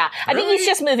 to it. Yeah, I think he's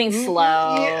just moving slow.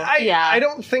 I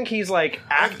don't think he's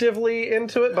actively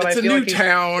into it, but it's I feel a new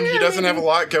town. He doesn't have a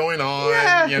lot going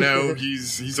on. Yeah.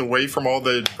 He's away from all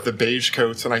the beige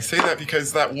coats, and I say that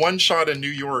because that one shot in New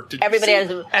York. Everybody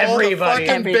has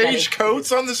everybody beige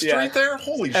coats on the street there.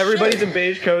 Holy shit! Everybody's in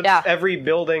beige coats. Yeah. Every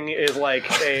building is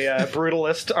a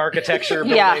brutalist architecture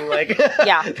building.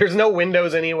 Yeah. There's no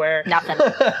windows anywhere. Nothing.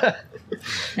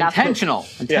 Intentional.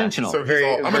 Yeah. So I'm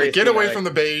very going to get away from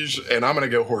the beige, and I'm going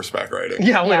to go horseback riding.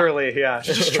 Yeah, literally. Yeah.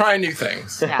 Just try new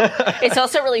things. Yeah. It's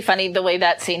also really funny the way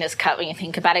that scene is cut when you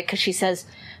think about it, because she says,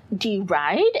 "Do you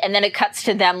ride?" And then it cuts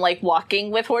to them walking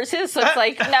with horses. So it's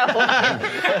no.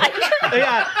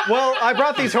 Yeah. Well, I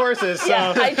brought these horses. So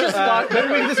I just walk. Maybe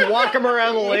we can just walk them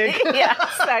around the lake. Yeah,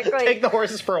 exactly. Take the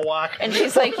horses for a walk. And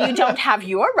she's like, "You don't have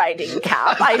your riding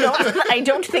cap. I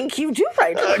don't think you do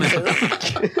ride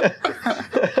horses."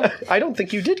 I don't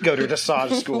think you did go to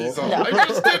dressage school. No. I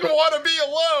just didn't want to be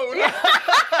alone.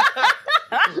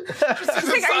 Just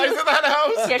the size of that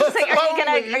house. Yeah, she's like,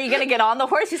 are you gonna get on the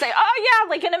horse? He's like, "Oh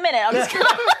yeah, in a minute. I'll just get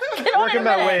on working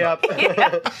my way up."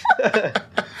 Yeah.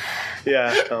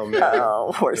 Yeah. Oh man.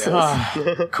 Oh, horses.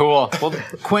 Yeah. Cool. Well,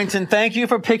 Quentin, thank you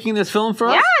for picking this film for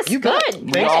us. Yes, you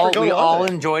good. We all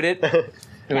enjoyed it.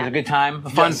 It was a good time. A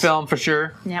fun film for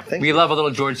sure. Yep. We love a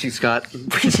little George C. Scott.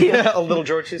 A little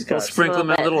George C. Scott. We'll sprinkle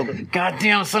him a little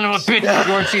goddamn son of a bitch,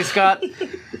 George C. Scott.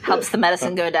 Helps the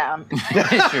medicine go down.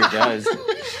 It sure does.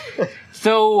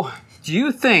 So, do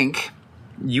you think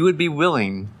you would be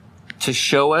willing to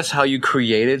show us how you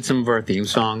created some of our theme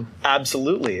song?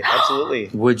 Absolutely.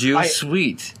 Would you?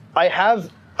 Sweet. I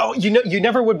have... Oh, you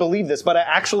never would believe this, but I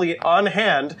actually, on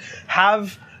hand,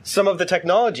 have some of the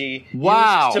technology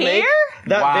used to make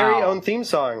that very own theme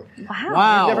song.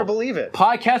 Wow. You'd never believe it.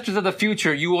 Podcasters of the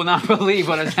future, you will not believe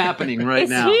what is happening right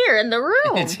now. It's here in the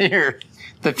room. It's here.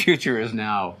 The future is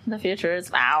now. The future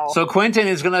is now. So Quentin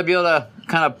is going to be able to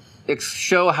kind of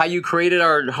show how you created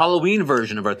our Halloween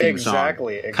version of our theme song.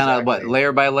 Exactly. Kind of what,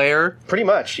 layer by layer? Pretty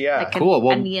much, yeah. Like cool.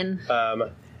 Well, onion.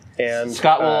 And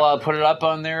Scott will put it up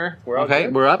on there. We're up.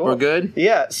 Cool. We're good.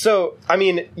 Yeah. So, I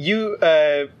mean, you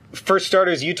for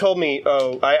starters, you told me,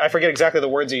 I forget exactly the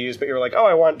words you used, but you were like,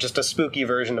 I want just a spooky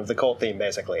version of the cult theme,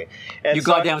 basically. And you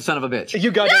goddamn son of a bitch.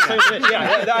 You goddamn son of a bitch.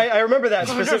 Yeah, I remember that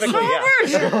specifically.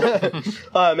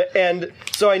 Yeah. And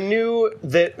so I knew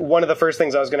that one of the first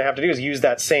things I was going to have to do is use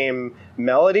that same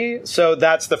melody. So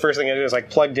that's the first thing I did is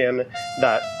plugged in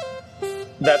that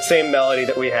same melody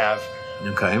that we have.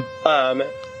 Okay.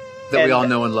 That we all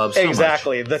know and love so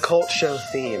exactly, much. The cult show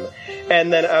theme.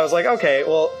 And then I was like, okay,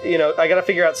 well, I got to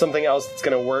figure out something else that's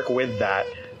going to work with that.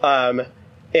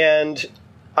 And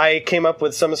I came up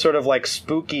with some sort of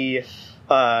spooky,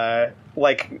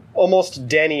 almost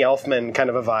Danny Elfman kind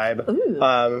of a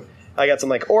vibe. I got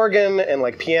some organ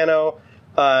and piano.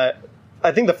 I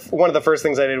think one of the first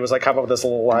things I did was come up with this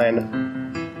little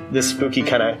line, this spooky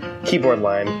kind of keyboard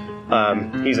line.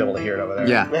 He's able to hear it over there.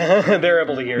 Yeah. They're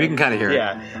able to hear it. We can kind of hear it.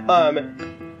 Yeah.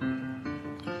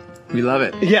 We love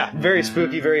it. Yeah, very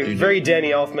spooky, very Danny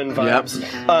Elfman vibes.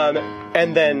 Yep.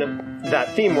 And then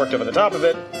that theme worked over the top of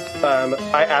it.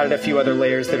 I added a few other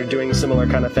layers that are doing similar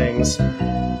kind of things.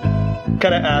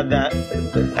 Kind of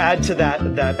add to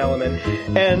that element,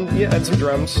 and add some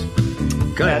drums.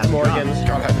 Add some organ.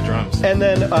 Gotta have the drums. And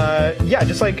then,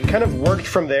 just like kind of worked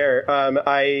from there.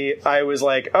 I was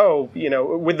like,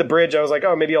 with the bridge, I was like,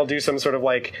 maybe I'll do some sort of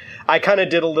like, I kind of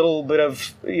did a little bit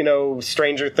of,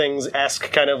 Stranger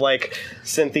Things-esque kind of like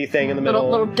synthy thing in the middle.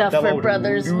 Little Duffer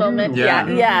Brothers moment.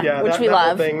 Yeah, which we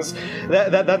love. Things.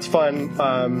 That's fun.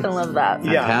 I love that.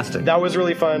 Yeah, fantastic. That was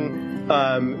really fun.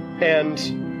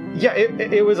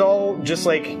 It was all just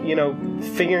like,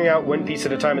 figuring out one piece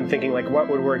at a time and thinking like what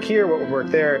would work here, what would work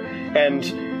there. And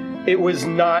it was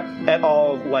not at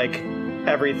all like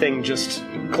everything just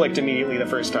clicked immediately the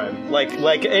first time. Like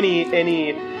any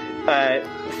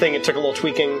thing, it took a little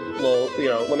tweaking,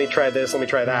 let me try this, let me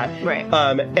try that. Right.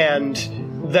 And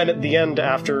then at the end,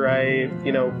 after I,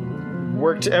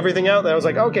 worked everything out, I was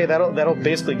like, okay, that'll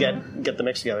basically get the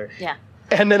mix together. Yeah.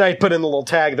 And then I put in the little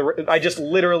tag. I just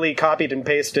literally copied and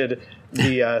pasted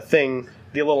the thing,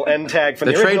 the little end tag from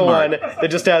the original one that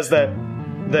just has the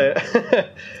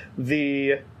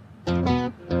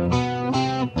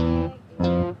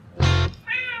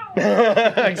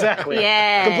exactly.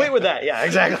 Yeah. Complete with that. Yeah,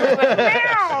 exactly.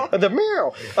 The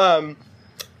meow.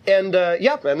 And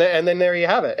then there you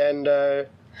have it. And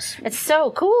it's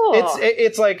so cool.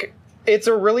 It's like. It's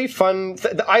a really fun.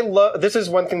 This is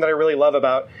one thing that I really love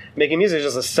about making music.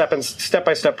 Is just a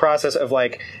step-by-step process of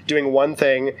like doing one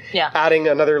thing, adding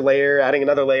another layer, adding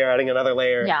another layer, adding another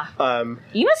layer. Yeah.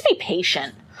 You must be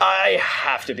patient. I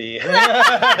have to be.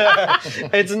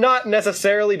 It's not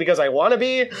necessarily because I want to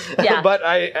be, but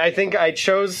I think I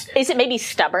chose. Is it maybe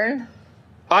stubborn?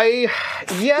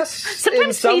 Yes.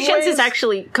 Sometimes patience is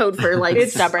actually code for like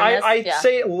stubbornness. I'd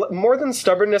say more than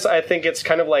stubbornness. I think it's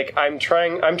kind of like I'm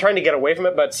trying to get away from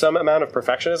it, but some amount of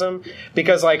perfectionism,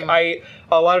 because like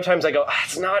a lot of times I go,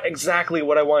 it's not exactly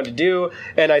what I wanted to do,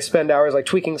 and I spend hours like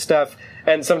tweaking stuff.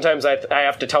 And sometimes I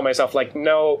have to tell myself, like,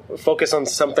 no, focus on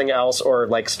something else, or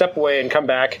like step away and come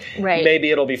back. Right. Maybe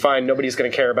it'll be fine. Nobody's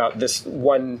going to care about this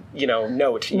one,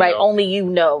 note. Right. Only you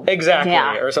know. Exactly.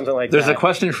 Yeah. Or something like There's that. There's a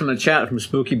question from the chat from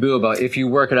Spooky Boo about if you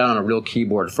work it out on a real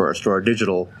keyboard first or a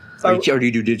digital. Or do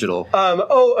you do digital? I'm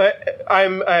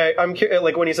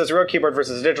like when he says real keyboard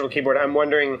versus a digital keyboard, I'm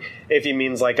wondering if he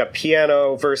means like a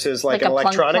piano versus like an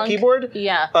electronic keyboard.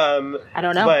 Yeah. I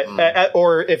don't know. But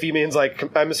or if he means like,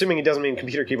 I'm assuming he doesn't mean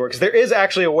computer keyboard, because there is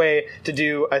actually a way to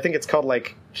do. I think it's called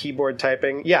like keyboard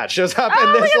typing. Yeah, it shows up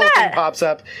and this little thing pops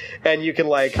up, and you can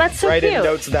like write in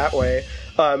notes that way,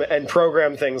 and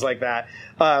program things like that.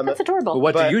 That's adorable. But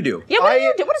what do you do? Yeah, what do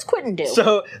you do? What does Quentin do?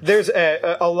 So there's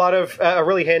a lot of a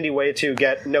really handy way to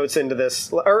get notes into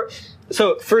this.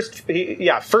 So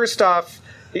first off,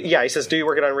 he says, "Do you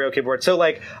work it on a real keyboard?" So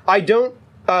like, I don't.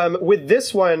 With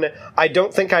this one, I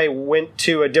don't think I went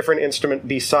to a different instrument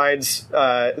besides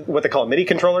what they call a MIDI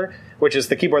controller, which is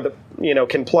the keyboard that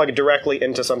can plug directly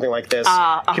into something like this,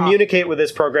 communicate with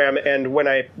this program, and when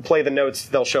I play the notes,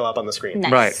 they'll show up on the screen.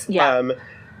 Nice. Right. Yeah.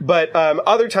 But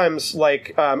other times,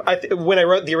 like when I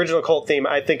wrote the original Cult theme,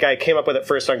 I think I came up with it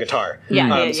first on guitar. So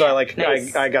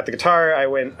I got the guitar. I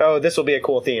went, this will be a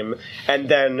cool theme, and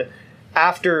then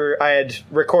after I had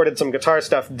recorded some guitar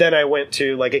stuff, then I went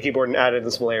to like a keyboard and added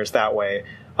in some layers that way.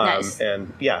 Nice.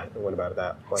 And I went about it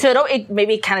that way. So it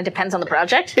maybe kind of depends on the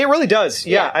project. It really does.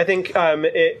 Yeah. I think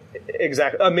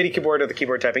exactly a MIDI keyboard or the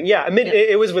keyboard typing. Yeah,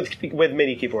 it was with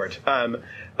MIDI keyboard.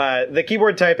 The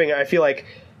keyboard typing, I feel like.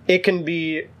 It can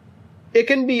be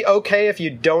okay if you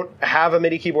don't have a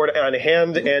MIDI keyboard on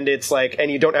hand and it's like, and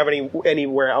you don't have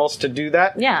anywhere else to do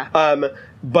that. Yeah.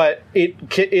 But it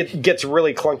gets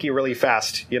really clunky really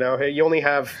fast. You only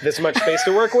have this much space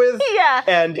to work with. Yeah.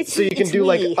 And so you can do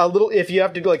like a little. If you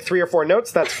have to do like 3 or 4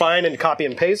 notes, that's fine, and copy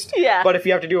and paste. Yeah. But if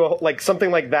you have to do like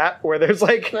something like that, where there's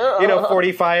like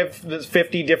 45,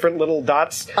 50 different little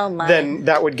dots, then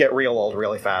that would get real old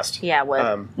really fast. Yeah, it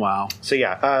would. Wow. So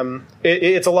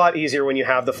it's a lot easier when you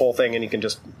have the full thing and you can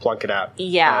just plunk it out.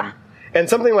 Yeah. And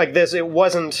something like this, it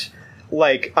wasn't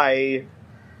like I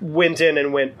went in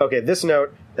and went, okay, this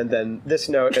note, and then this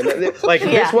note, and then like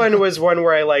this one was one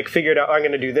where I like figured out, I'm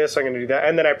going to do this, I'm going to do that,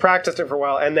 and then I practiced it for a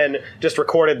while, and then just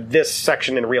recorded this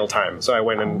section in real time. So I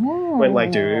went went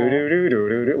like do do do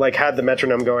do do, like had the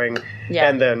metronome going,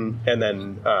 and then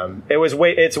it's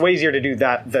way easier to do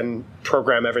that than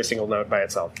program every single note by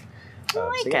itself. I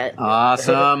like it.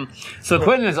 Awesome. So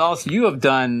Quentin is also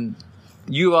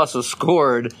you also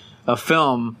scored a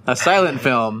film, a silent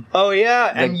film. Oh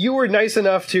yeah, and you were nice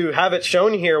enough to have it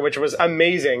shown here, which was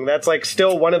amazing. That's like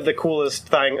still one of the coolest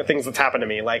things that's happened to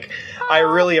me. Like, I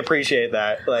really appreciate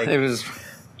that. Like, It was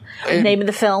Name of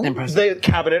the film? The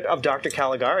Cabinet of Dr.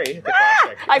 Caligari, the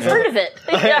classic. I've heard of it.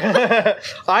 Yeah.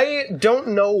 I don't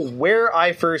know where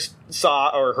I first saw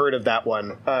or heard of that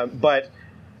one,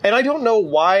 and I don't know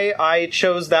why I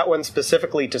chose that one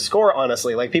specifically to score,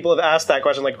 honestly. Like, people have asked that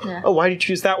question, like, oh, why did you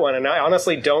choose that one? And I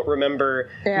honestly don't remember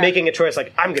making a choice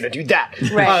like, I'm going to do that.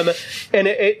 Right. And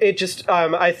it just,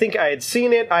 I think I had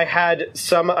seen it. I had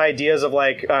some ideas of,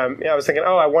 like, I was thinking,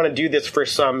 I want to do this for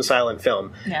some silent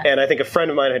film. Yeah. And I think a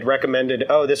friend of mine had recommended,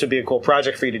 this would be a cool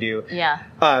project for you to do. Yeah.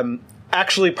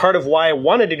 Actually, part of why I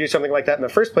wanted to do something like that in the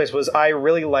first place was I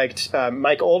really liked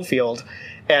Mike Oldfield.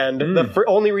 And the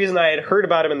only reason I had heard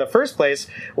about him in the first place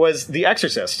was The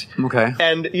Exorcist. Okay.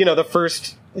 And, you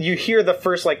hear the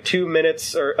first, like, 2 minutes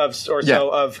so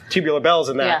of Tubular Bells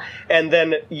in that. Yeah. And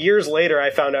then years later,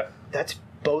 I found out that's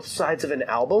both sides of an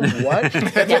album? What?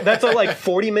 That's a, like,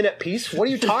 40-minute piece? What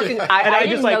are you talking about? I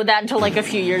didn't know that until, like, a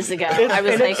few years ago. I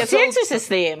was like, it's the Exorcist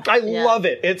theme. I love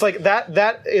it. It's like,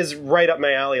 that is right up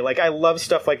my alley. Like, I love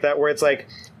stuff like that where it's like,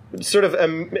 sort of,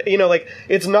 like,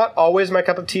 it's not always my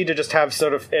cup of tea to just have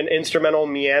sort of an instrumental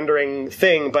meandering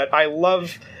thing, but I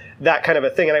love that kind of a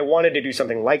thing, and I wanted to do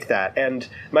something like that. And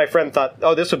my friend thought,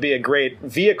 this would be a great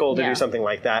vehicle to do something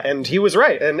like that. And he was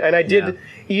right. And I did,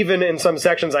 even in some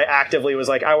sections, I actively was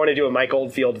like, I want to do a Mike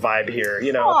Oldfield vibe here,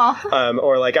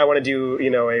 or like, I want to do,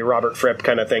 a Robert Fripp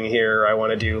kind of thing here. I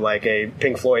want to do like a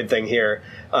Pink Floyd thing here.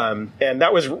 And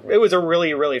it was a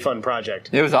really, really fun project.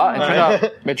 It was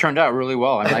it turned out really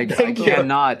well. And I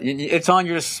cannot. It's on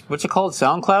your, what's it called,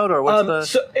 SoundCloud, or what's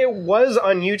So it was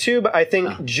on YouTube. I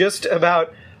think just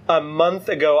about a month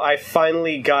ago, I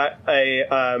finally got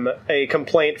a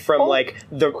complaint from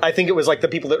I think it was like the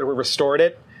people that restored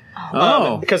it.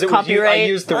 Because I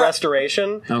used the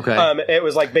restoration. Okay. It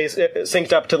was like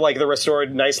synced up to like the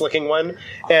restored, nice looking one,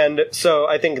 and so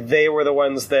I think they were the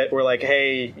ones that were like,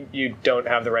 "Hey, you don't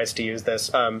have the rights to use this."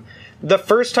 The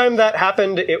first time that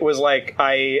happened, it was like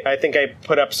I think I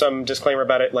put up some disclaimer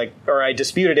about it, or I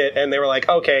disputed it, and they were like,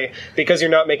 "Okay, because you're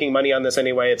not making money on this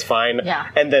anyway, it's fine." Yeah.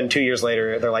 And then 2 years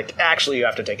later, they're like, "Actually, you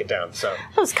have to take it down." So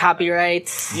those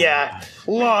copyrights. Yeah.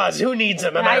 Laws, who needs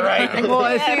them? Am I right? Well,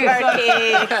 I think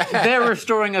they're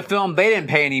restoring a film. They didn't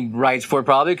pay any rights for it,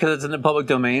 probably, because it's in the public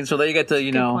domain. So they get to,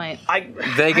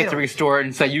 they get to restore it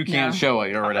and say you can't show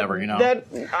it or whatever. That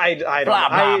I don't. Blah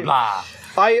blah blah.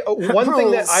 One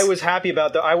thing that I was happy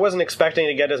about, though, I wasn't expecting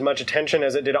to get as much attention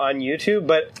as it did on YouTube,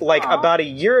 but about a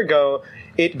year ago,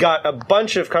 it got a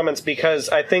bunch of comments because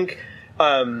I think,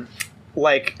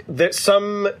 there's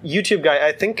some YouTube guy,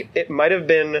 I think it might have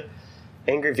been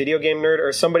Angry Video Game Nerd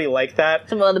or somebody like that.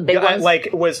 Some of the big ones.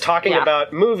 Was talking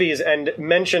about movies and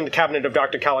mentioned Cabinet of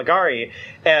Dr. Caligari,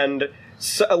 and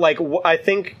I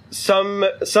think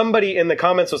somebody in the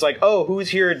comments was like, "Oh, who's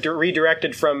here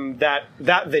redirected from that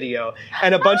video?"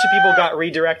 And a bunch of people got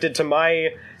redirected to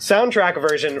my soundtrack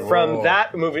version from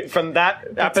that movie, from that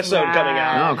episode coming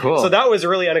out. Oh, cool! So that was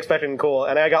really unexpected and cool,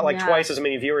 and I got twice as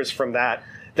many viewers from that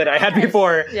I had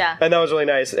before. Yeah. And that was really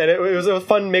nice. And it was a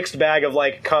fun mixed bag of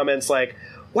comments like,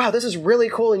 "Wow, this is really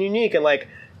cool and unique," and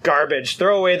garbage,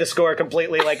 throw away the score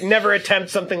completely, never attempt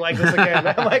something like this again.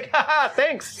 I'm like,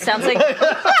 thanks. Sounds like Thanks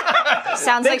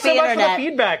the so much internet. For the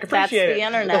feedback. Appreciate That's it. the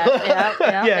internet.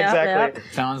 Yeah, exactly.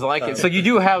 Sounds like it. So you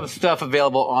do have stuff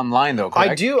available online, though,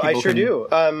 correct? I do. I sure do.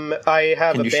 I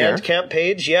have a Bandcamp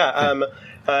page. Yeah.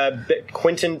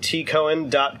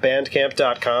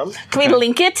 QuentinTCohen.bandcamp.com. Can we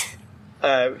link it?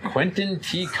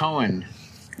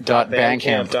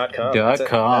 QuentinTCohen.bandcamp.com.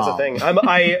 That's a thing.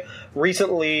 I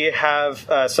recently have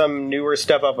some newer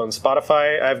stuff up on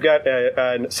Spotify. I've got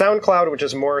a SoundCloud, which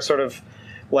is more sort of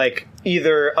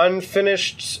either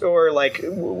unfinished or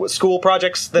school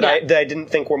projects that I didn't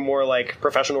think were more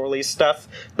professional release stuff,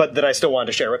 but that I still wanted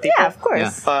to share with people. Yeah, of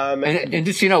course. Yeah. And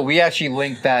just we actually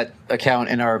link that account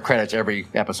in our credits every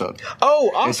episode. Oh,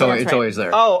 awesome! It's always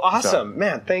there. Oh, awesome,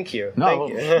 man! Thank you.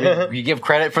 No, we give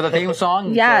credit for the theme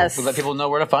song. Yes, so we let people know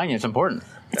where to find you. It's important.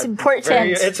 It's important.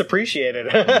 It's appreciated.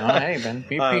 Hey, man,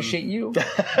 we appreciate you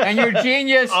and your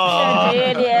genius.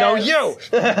 No, you.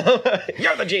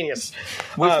 You're the genius.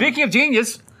 Well, speaking of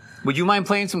genius, would you mind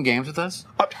playing some games with us?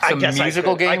 I guess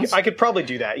musical games? I could probably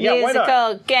do that. Yeah, musical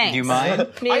why not? Games. Do you mind?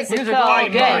 Musical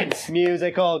games.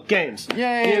 Musical games.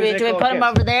 Yay! Do we put them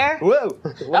over there? Whoa!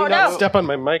 Oh no! Step on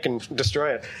my mic and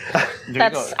destroy it.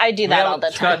 I do that all the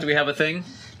time. Scott, do we have a thing?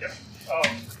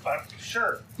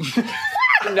 Sure.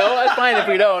 No, that's fine if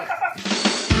we don't.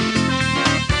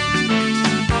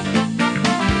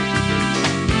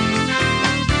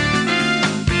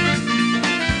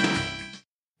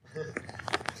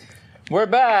 We're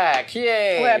back.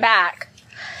 Yay. We're back.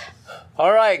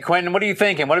 All right, Quentin, what are you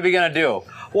thinking? What are we going to do?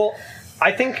 Well,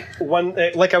 I think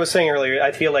like I was saying earlier,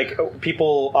 I feel like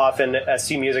people often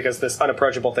see music as this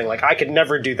unapproachable thing. Like, I could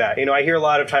never do that. You know, I hear a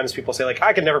lot of times people say, like,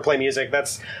 I could never play music.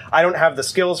 I don't have the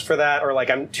skills for that, or like,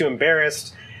 I'm too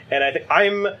embarrassed. And I think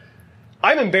I'm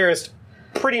embarrassed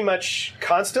pretty much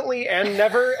constantly and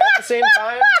never at the same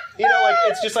time. You know, like,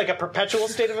 it's just like a perpetual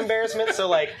state of embarrassment. So,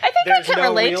 like, I think there's I can no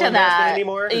relate real to embarrassment that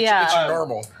anymore. Yeah. It's your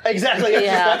normal. Exactly.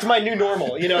 Yeah. That's my new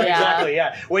normal. You know, exactly.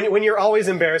 Yeah. When you're always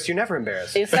embarrassed, you're never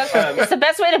embarrassed. It's the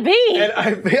best way to be. And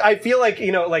I feel like,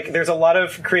 you know, like, there's a lot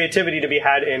of creativity to be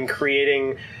had in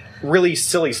creating really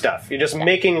silly stuff. You're just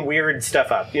making weird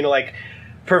stuff up. You know, like,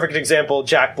 perfect example,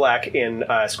 Jack Black in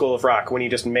School of Rock, when he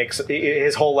just makes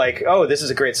his whole, like, oh, this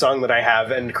is a great song that I have,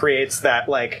 and creates that,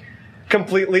 like,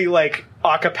 completely, like,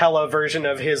 a cappella version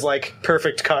of his, like,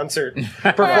 perfect concert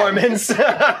performance.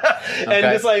 And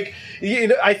it's like, you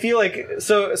know, I feel like,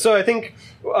 so I think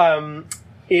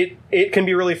it can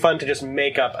be really fun to just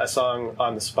make up a song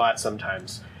on the spot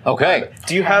sometimes. Okay.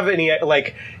 Do you have any,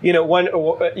 like, you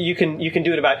know, you can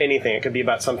do it about anything. It could be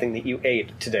about something that you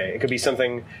ate today. It could be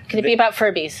something. Could it be about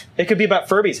Furbies? It could be about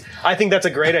Furbies. I think that's a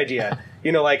great idea.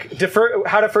 You know, like,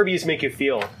 how do Furbies make you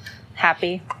feel?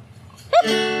 Happy.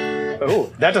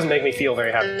 Oh, that doesn't make me feel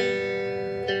very happy.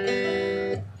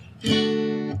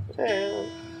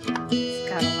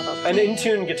 An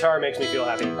in-tune guitar makes me feel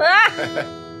happy.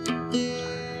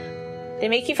 They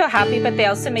make you feel happy, but they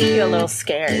also make you a little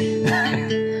scared.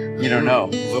 You don't know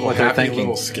what they're thinking. A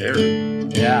little scared.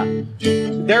 Yeah.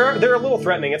 They're a little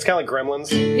threatening. It's kind of like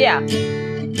Gremlins. Yeah.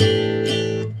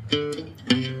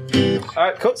 All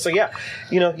right, cool. So yeah,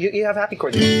 you know, you have happy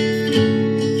chords.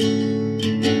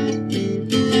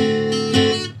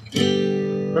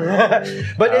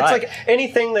 But it's like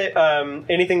anything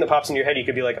that pops in your head, you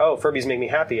could be like, oh, Furbies make me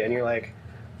happy, and you're like,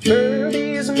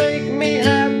 Furbies make me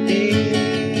happy.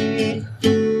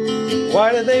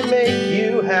 Why do they make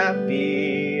you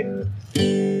happy?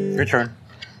 Your turn.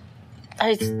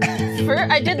 I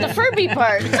did the Furby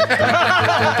part.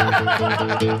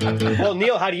 Well,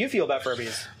 Neil, how do you feel about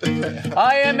Furbies?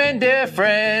 I am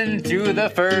indifferent to the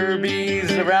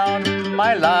Furbies around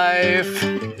my life.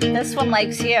 This one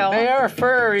likes you. They are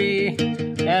furry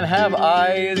and have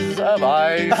eyes of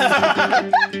ice.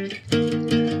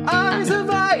 Eyes of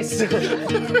ice. The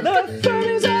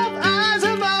Furbies have eyes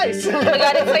of ice. Oh my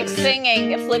god, it's like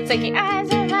singing. It's lip syncing. Eyes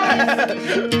of ice.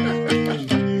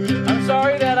 I'm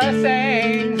sorry that I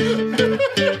sang.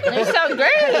 You sound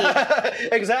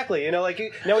great. Exactly. You know, like,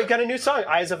 now we've got a new song,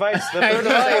 Eyes of Ice. The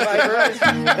Furbies have eyes of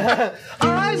ice.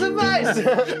 Eyes of ice.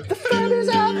 The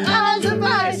Furbies have eyes of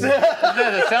ice.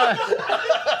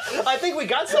 I think we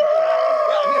got something.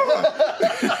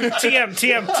 TM.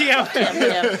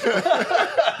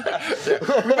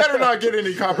 We better not get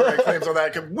any copyright claims on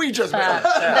that, because we just made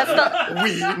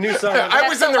it. New song. I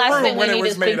was in the room when it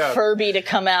was made up. Furby to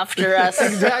come after us.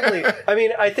 Exactly. I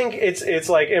mean, I think it's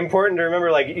like important to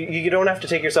remember, like, you don't have to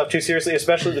take yourself too seriously,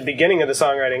 especially at the beginning of the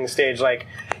songwriting stage. Like,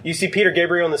 you see Peter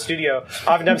Gabriel in the studio,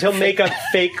 oftentimes he'll make up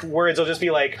fake words. He'll just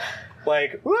be like whoa,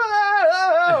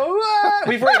 whoa,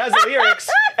 before he has the lyrics,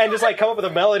 and just like come up with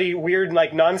a melody, weird,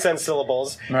 like, nonsense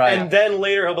syllables. Right. And then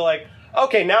later he'll be like,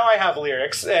 okay, now I have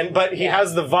lyrics, but he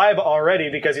has the vibe already,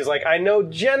 because he's like, I know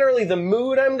generally the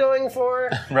mood I'm going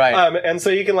for. Right. And so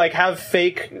you can, like, have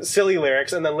fake, silly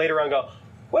lyrics, and then later on go,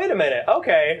 wait a minute,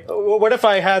 okay, what if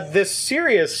I had this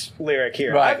serious lyric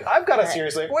here? Right. I've got a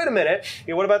serious lyric. Wait a minute,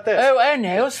 what about this? Oh, I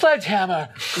know, sledgehammer.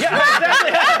 Yeah,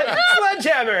 exactly.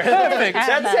 Sledgehammer. Perfect.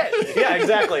 That's it. Yeah,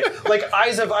 exactly. Like,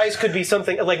 Eyes of Ice could be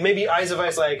something, like, maybe Eyes of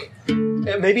Ice, like,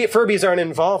 maybe Furbies aren't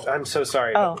involved. I'm so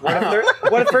sorry. Oh.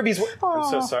 What if Furbies... I'm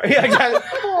so sorry. Yeah, exactly.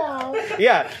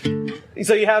 Yeah.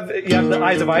 So you have the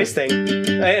Eyes of Ice thing,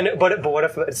 but what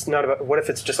if it's not about... What if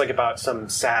it's just, like, about some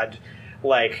sad...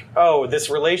 Like, oh,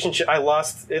 this relationship I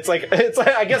lost. It's like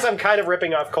I guess I'm kind of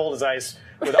ripping off Cold as Ice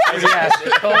with Ice. Yes.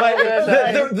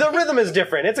 But the rhythm is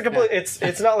different. It's a complete.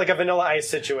 It's not like a Vanilla Ice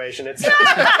situation. It's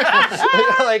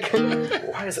like,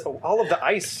 why is all of the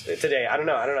ice today? I don't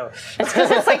know. It's because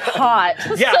it's like hot.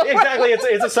 Yeah, exactly.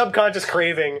 It's a subconscious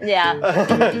craving. Yeah.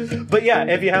 But yeah,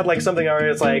 if you have like something where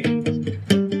it's like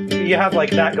you have like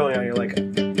that going on, you're like,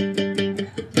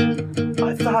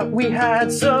 I thought thought we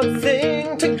had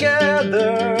something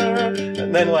together.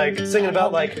 And then, like, singing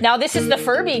about, like... Now this is the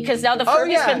Furby, because now the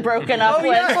Furby's been broken up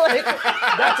with. Like...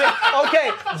 That's it.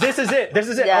 Okay, this is it.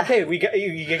 Yeah. Okay, we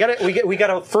got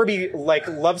a Furby, like,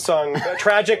 love song, a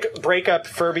tragic breakup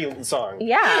Furby song.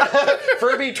 Yeah.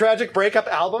 Furby tragic breakup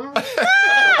album.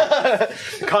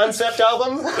 Concept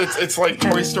album. It's like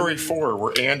Toy Story 4,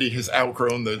 where Andy has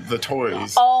outgrown the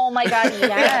toys. Oh my God,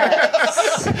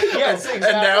 yes. Yes,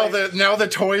 exactly. And now the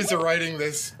toys are writing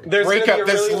this breakup,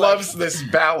 this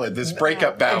ballad, this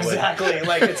breakup ballad. Exactly.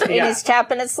 Like it's He's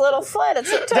tapping its little foot.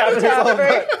 It's a toe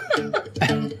tapper.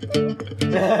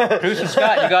 Producer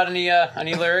Scott, you got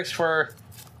any lyrics for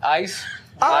Ice?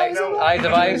 Eyes of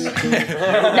Ice.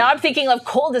 Now I'm thinking of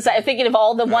Cold as I'm thinking of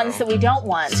all the ones that we don't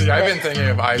want. See, I've been thinking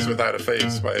of Eyes Without a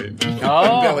Face by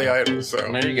Billy Idol. So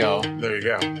there you go. There you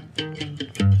go.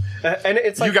 And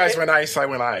it's like you guys went Ice, I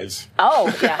went Eyes.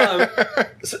 Oh yeah.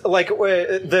 Like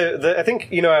the I think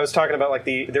I was talking about like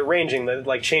the arranging, the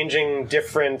like changing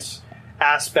different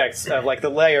aspects of like the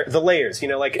layers,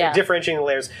 differentiating the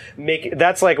layers.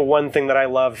 That's like one thing that I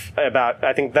love about.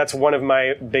 I think that's one of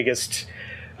my biggest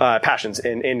passions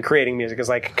in creating music is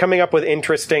like coming up with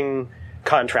interesting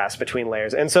contrast between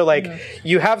layers. And so like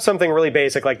you have something really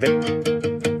basic like that,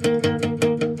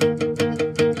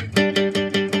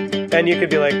 and you could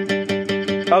be like,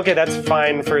 okay, that's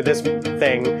fine for this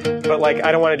thing, but like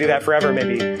I don't want to do that forever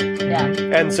maybe. Yeah.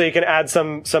 And so you can add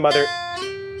some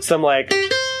like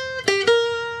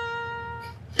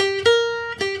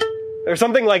or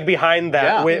something like behind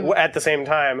that at the same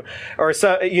time, or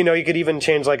so you could even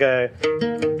change like a.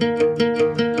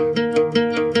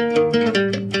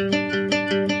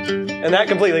 And that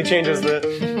completely changes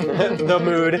the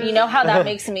mood. You know how that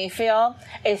makes me feel?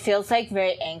 It feels like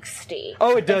very angsty.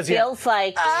 Oh, it does. It feels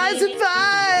like eyes of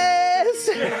ice.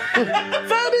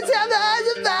 Furbies have the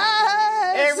eyes of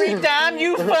ice. Every time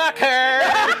you fuck her.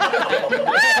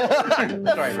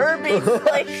 The Furby's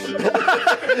like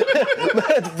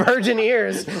virgin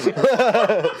ears.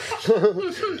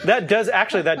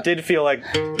 That did feel like.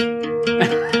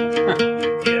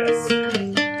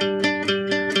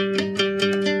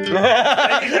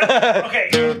 Okay,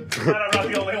 I'm not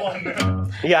the only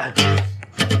one. Yeah.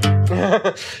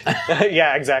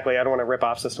 Yeah, exactly. I don't want to rip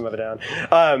off System of a Down.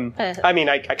 I mean,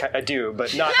 I do,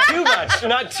 but not too much.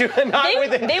 Not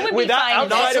with it. They would be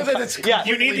fine.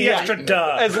 You need the extra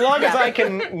duh. As long as I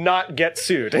can not get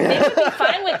sued. They would be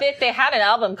fine with it. They had an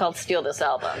album called Steal This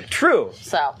Album. True.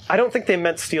 So I don't think they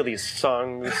meant steal these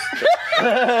songs.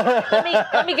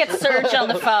 let me get Serge on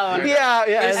the phone. Yeah.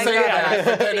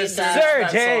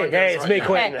 Serge, hey, it's me,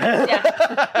 Quentin.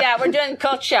 Yeah, we're doing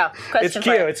Coach Show. It's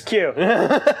Q.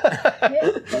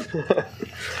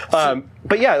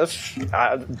 But yeah, that's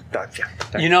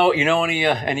You know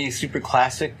any super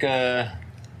classic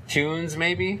tunes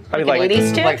maybe? I mean, like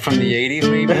 80s tunes? Like from the 80s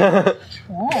maybe?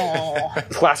 Oh.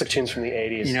 Classic tunes from the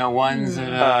 80s. Ones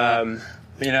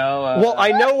well,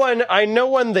 I know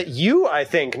one that you, I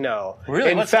think, know.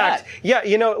 Really? In fact, that?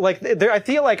 Yeah, I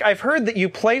feel like I've heard that you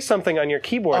play something on your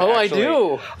keyboard. Oh, actually. I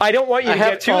do. I don't want you to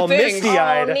get all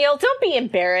misty-eyed. Oh, Neil, don't be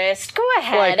embarrassed. Go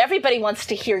ahead. Everybody wants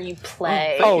to hear you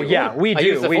play. Oh, yeah, we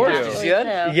do. We do. Did you see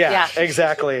that? Yeah,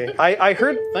 exactly. I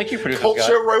heard. Thank you, producer Cult Scott.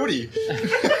 Show roadie.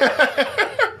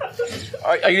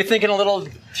 Are you thinking a little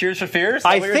Tears for Fears?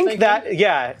 I think that,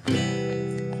 yeah,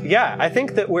 I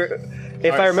think that we're.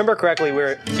 If I remember correctly,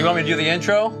 So you want me to do the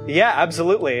intro? Yeah,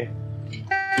 absolutely.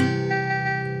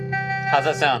 How's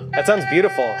that sound? That sounds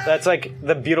beautiful. That's like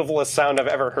the beautifulest sound I've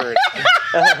ever heard.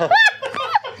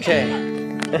 Okay.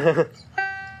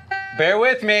 Bear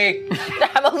with me.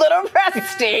 I'm a little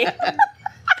rusty.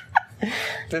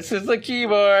 This is the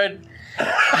keyboard.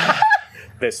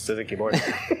 This is the keyboard.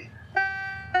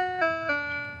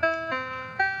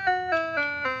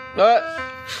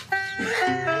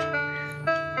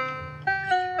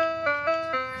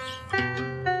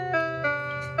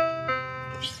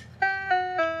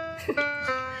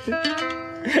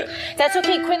 That's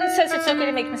okay. Quentin says it's okay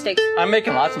to make mistakes. I'm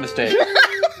making lots of mistakes.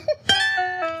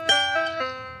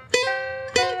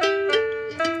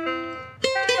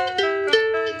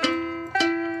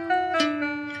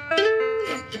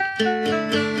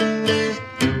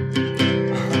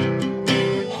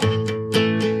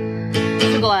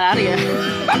 Go out of here.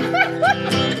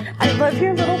 I love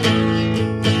your little.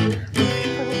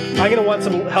 I'm gonna want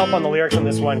some help on the lyrics on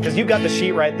this one because you got the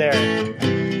sheet right there.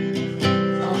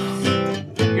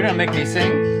 You're gonna make me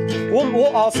sing?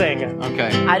 We'll all sing.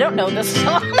 Okay. I don't know this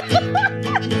song.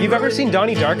 You've ever seen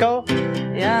Donnie Darko?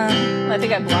 Yeah, I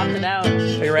think I blocked it out.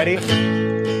 Are you ready?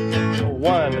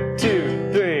 1, 2,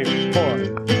 3,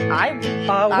 4. I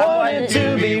wanted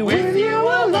to be with you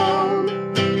alone.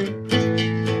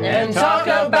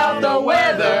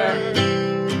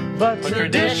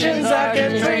 impressions I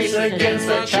can trace against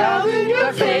the child in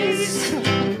your face.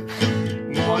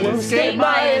 Won't escape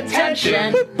my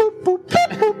attention.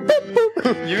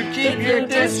 You keep your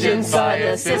distance by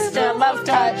a system of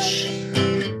touch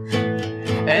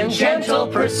and gentle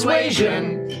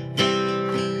persuasion.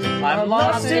 I'm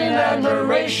lost in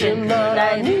admiration, but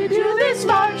I need you this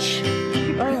much.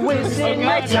 I'm wasting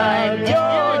my time.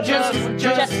 You're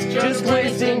just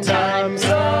wasting time.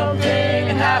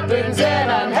 Something happens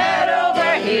and I'm head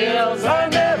over heels. I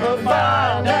never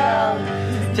find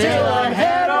out till I'm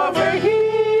head over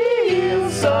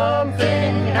heels.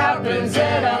 Something happens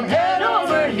and I'm head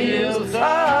over heels.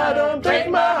 Ah, don't break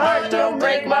my heart, don't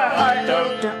break my heart,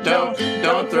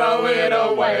 don't throw it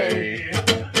away.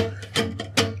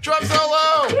 Drum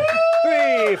solo!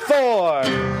 3, 4.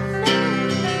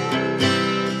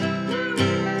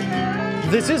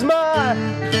 This is my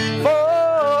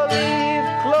 4-leaf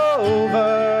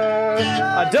clover.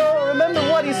 I don't remember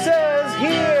what he says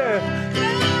here,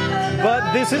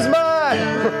 but this is my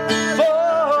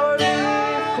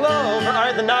 4-leaf clover. All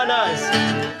right, the na-nas.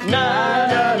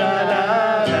 Na-na-na-na-na.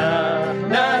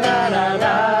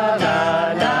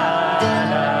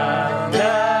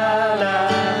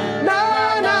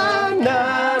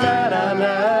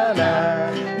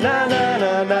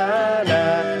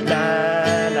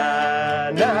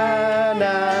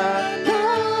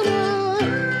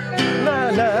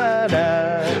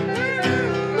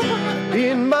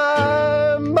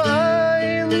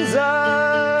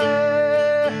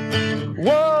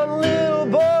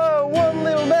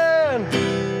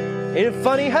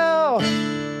 Funny how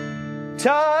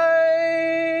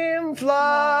time flies.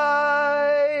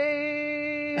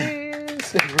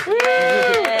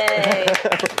 Yay.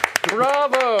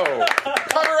 Bravo!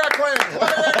 Copyright claim!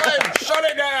 Shut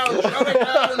it down!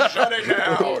 Shut it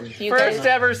down! First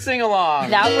ever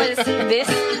sing-along. This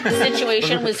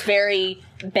situation was very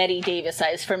Betty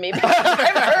Davis-ized for me. Because I've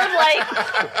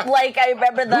heard like I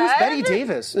remember that. Who's Betty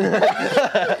Davis?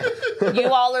 You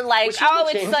all are like, oh,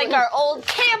 it's like our old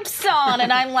camp song,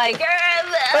 and I'm like,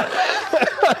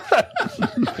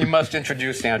 You must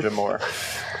introduce Sandra more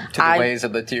to the ways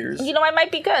of the tears. you know, I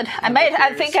might be good. I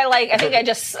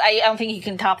don't think you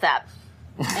can top that.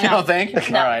 You don't think?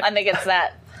 No, All right. I think it's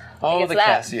that. Oh, the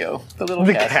Casio. The little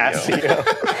Casio.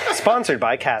 Sponsored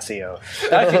by Casio.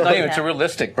 Actually, not even. It's a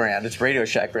realistic brand. It's Radio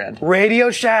Shack brand.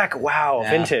 Radio Shack. Wow. Yeah.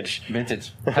 Vintage.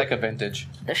 Vintage. Heck of vintage.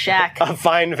 The Shack. A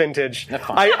fine vintage.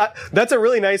 That's a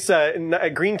really nice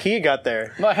green key you got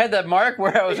there. Well, I had that mark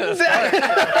where I was at a start.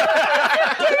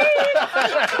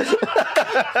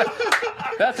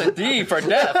 That's a D for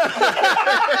death.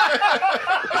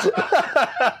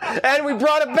 And we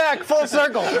brought it back full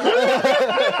circle.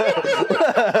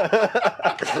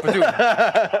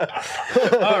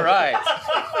 All right.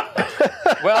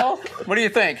 Well, what do you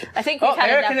think? I think we've had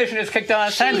air enough. Conditioner's kicked on.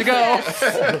 It's time to go.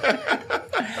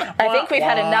 I think we've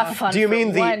had enough fun. Do you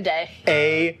mean one day?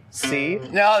 AC?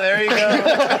 No, there you go.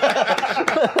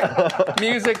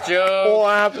 Music jokes.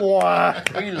 Wah, wah.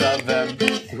 We love them.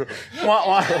 Wah,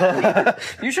 wah.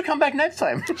 You should come back next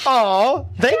time. Oh,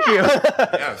 thank you.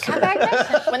 Yes. Come back next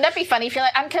time. Wouldn't that be funny if you're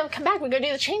like, I'm going to come back, we're going to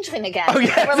do the Changeling again. Oh,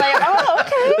 yeah. We're like, oh,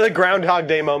 okay. The Groundhog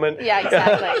Day moment. Yeah,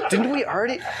 exactly. Didn't we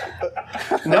already?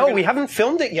 No, we haven't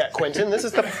filmed it yet, Quentin. This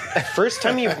is the first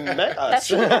time you've met us.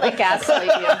 That's really like gaslight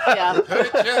you. Yeah.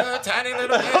 Put your tiny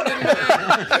little hand in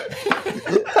mine.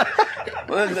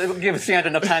 Well, give Sandra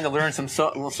enough time to learn some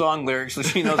song lyrics so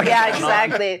she knows what's Yeah, going on.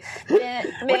 exactly.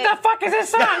 What the fuck is this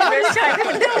song?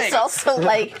 It's also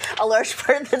like a large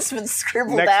part that's been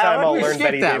scribbled Next out. time I'll We learn skipped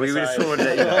Betty that. Davis. We just threw it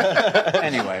at you.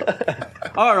 Anyway.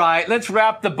 All right, let's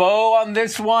wrap the bow on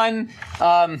this one.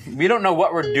 We don't know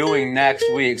what we're doing next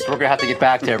week, so we're going to have to get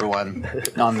back to everyone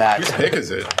on that. Whose pick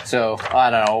is it? So, I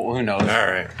don't know. Who knows? All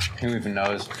right. Who even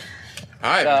knows?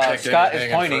 I haven't picked Scott is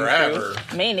anything pointing in forever.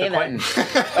 Me neither. Quentin.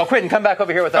 Oh, Quentin, come back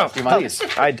over here with us. Do you mind? Please.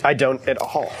 I don't at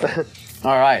all.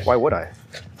 All right. Why would I?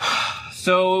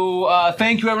 So,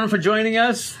 thank you everyone for joining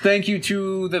us. Thank you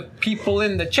to the people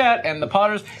in the chat and the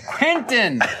Potters.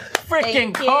 Quentin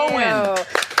freaking Cohen.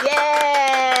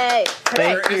 Yay!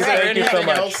 Thank you. Is there Thank you so anything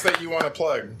much. else that you want to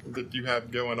plug that you have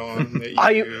going on?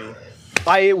 That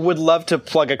I would love to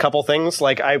plug a couple things.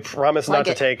 Like, I promise not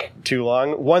to it. take too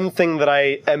long. One thing that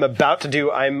I am about to do,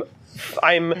 I've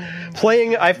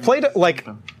played like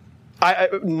I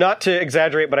not to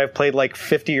exaggerate, but I've played like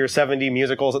 50 or 70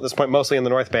 musicals at this point, mostly in the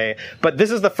North Bay. But this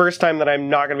is the first time that I'm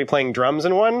not going to be playing drums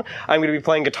in one. I'm going to be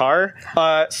playing guitar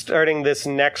starting this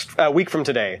next week from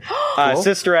today.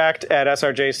 Sister Act at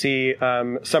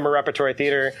SRJC, Summer Repertory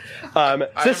Theater.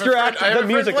 Sister Act, the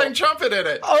musical. Playing trumpet in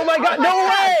it. Oh my God! No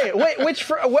way! Wait,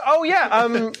 which? Oh yeah.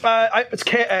 It's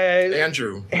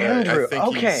Andrew. Andrew.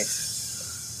 Okay.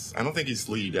 I don't think he's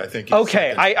lead. I think he's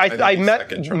okay. Second. I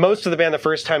met most of the band the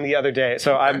first time the other day,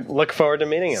 so I look forward to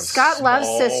meeting him. Scott loves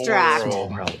Sister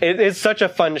Act. It is such a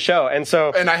fun show,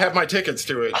 and I have my tickets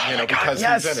to it, because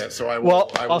he's in it. So I will.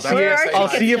 Well, I'll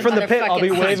see you from the pit. I'll be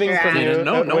waving from you.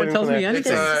 No one tells me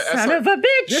anything. Son of a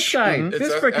bitch! This guy,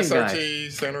 this freaking guy.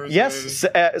 Santa Rosa. Yes,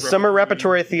 Summer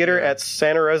Repertory Theater at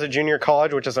Santa Rosa Junior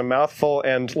College, which is a mouthful,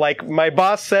 and like my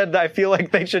boss said, I feel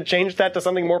like they should change that to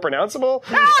something more pronounceable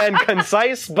and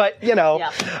concise. But,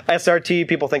 SRT,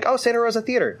 people think, Santa Rosa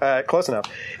Theater. Close enough.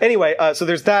 Anyway, so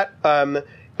there's that.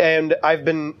 And I've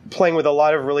been playing with a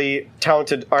lot of really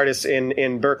talented artists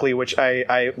in Berkeley, which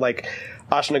I like.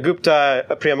 Ashna Gupta,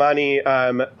 Priyamani,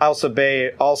 Alsa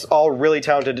Bay, all really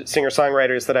talented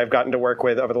singer-songwriters that I've gotten to work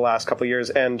with over the last couple of years.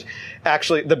 And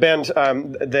actually, the band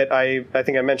that I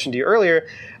think I mentioned to you earlier,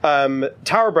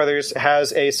 Tower Brothers,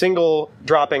 has a single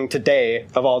dropping today,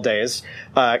 of all days,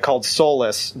 called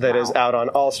Soulless, that is out on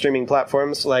all streaming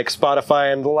platforms like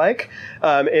Spotify and the like.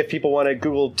 If people want to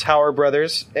Google Tower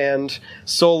Brothers and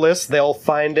Soulless, they'll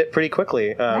find it pretty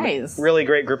quickly. Nice. Really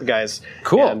great group of guys.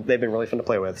 Cool. And they've been really fun to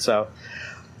play with, so...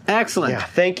 Excellent. Yeah,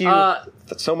 thank you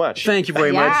so much. Thank you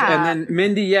very much. And then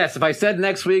Mindy, yes, if I said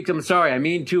next week, I'm sorry. I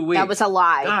mean 2 weeks. That was a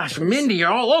lie. Gosh, Mindy, you're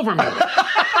all over me.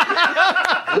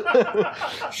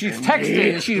 She's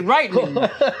texting. She's writing.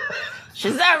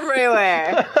 She's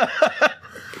everywhere.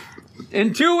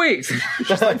 In 2 weeks.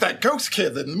 She's like that ghost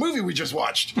kid in the movie we just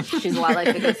watched. She's a lot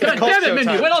like the ghost kid. God damn it,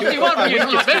 Mindy. What else do you want from me, you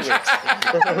bitch?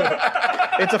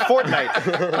 It's a fortnight.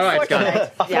 All right,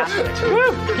 Scott. Yeah.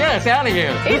 Get us out of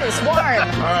here. It is warm.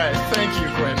 All right. Thank you,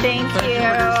 Quinn. Thank you.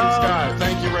 Producer Scott.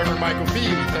 Thank you, Reverend Michael B.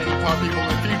 Thank you, Pop People in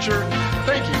the Future.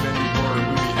 Thank you, Mindy, for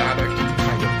Movie Addict.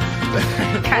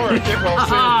 Or Get Well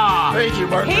Soon. Thank you,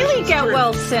 Mark. Haley Get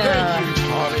Well Soon. Thank you,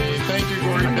 Tommy. Thank you,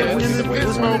 Gordon.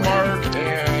 Gizmo, Mark,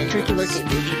 and Tricky Looky.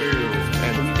 Spooky Boo.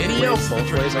 And any else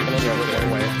both ways I can end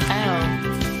that way.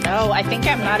 Oh, I think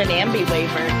I'm not an ambi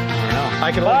waiver.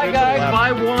 I can Bye, guys.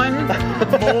 Buy one.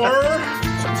 More?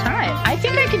 Sometime. I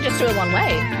think I can just do it one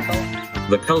way.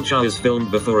 The Culture is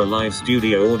filmed before a live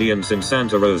studio audience in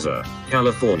Santa Rosa,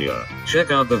 California.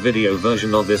 Check out the video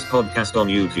version of this podcast on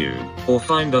YouTube, or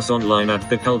find us online at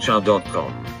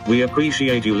theculture.com. We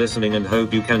appreciate you listening and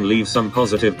hope you can leave some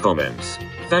positive comments.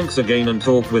 Thanks again and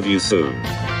talk with you soon.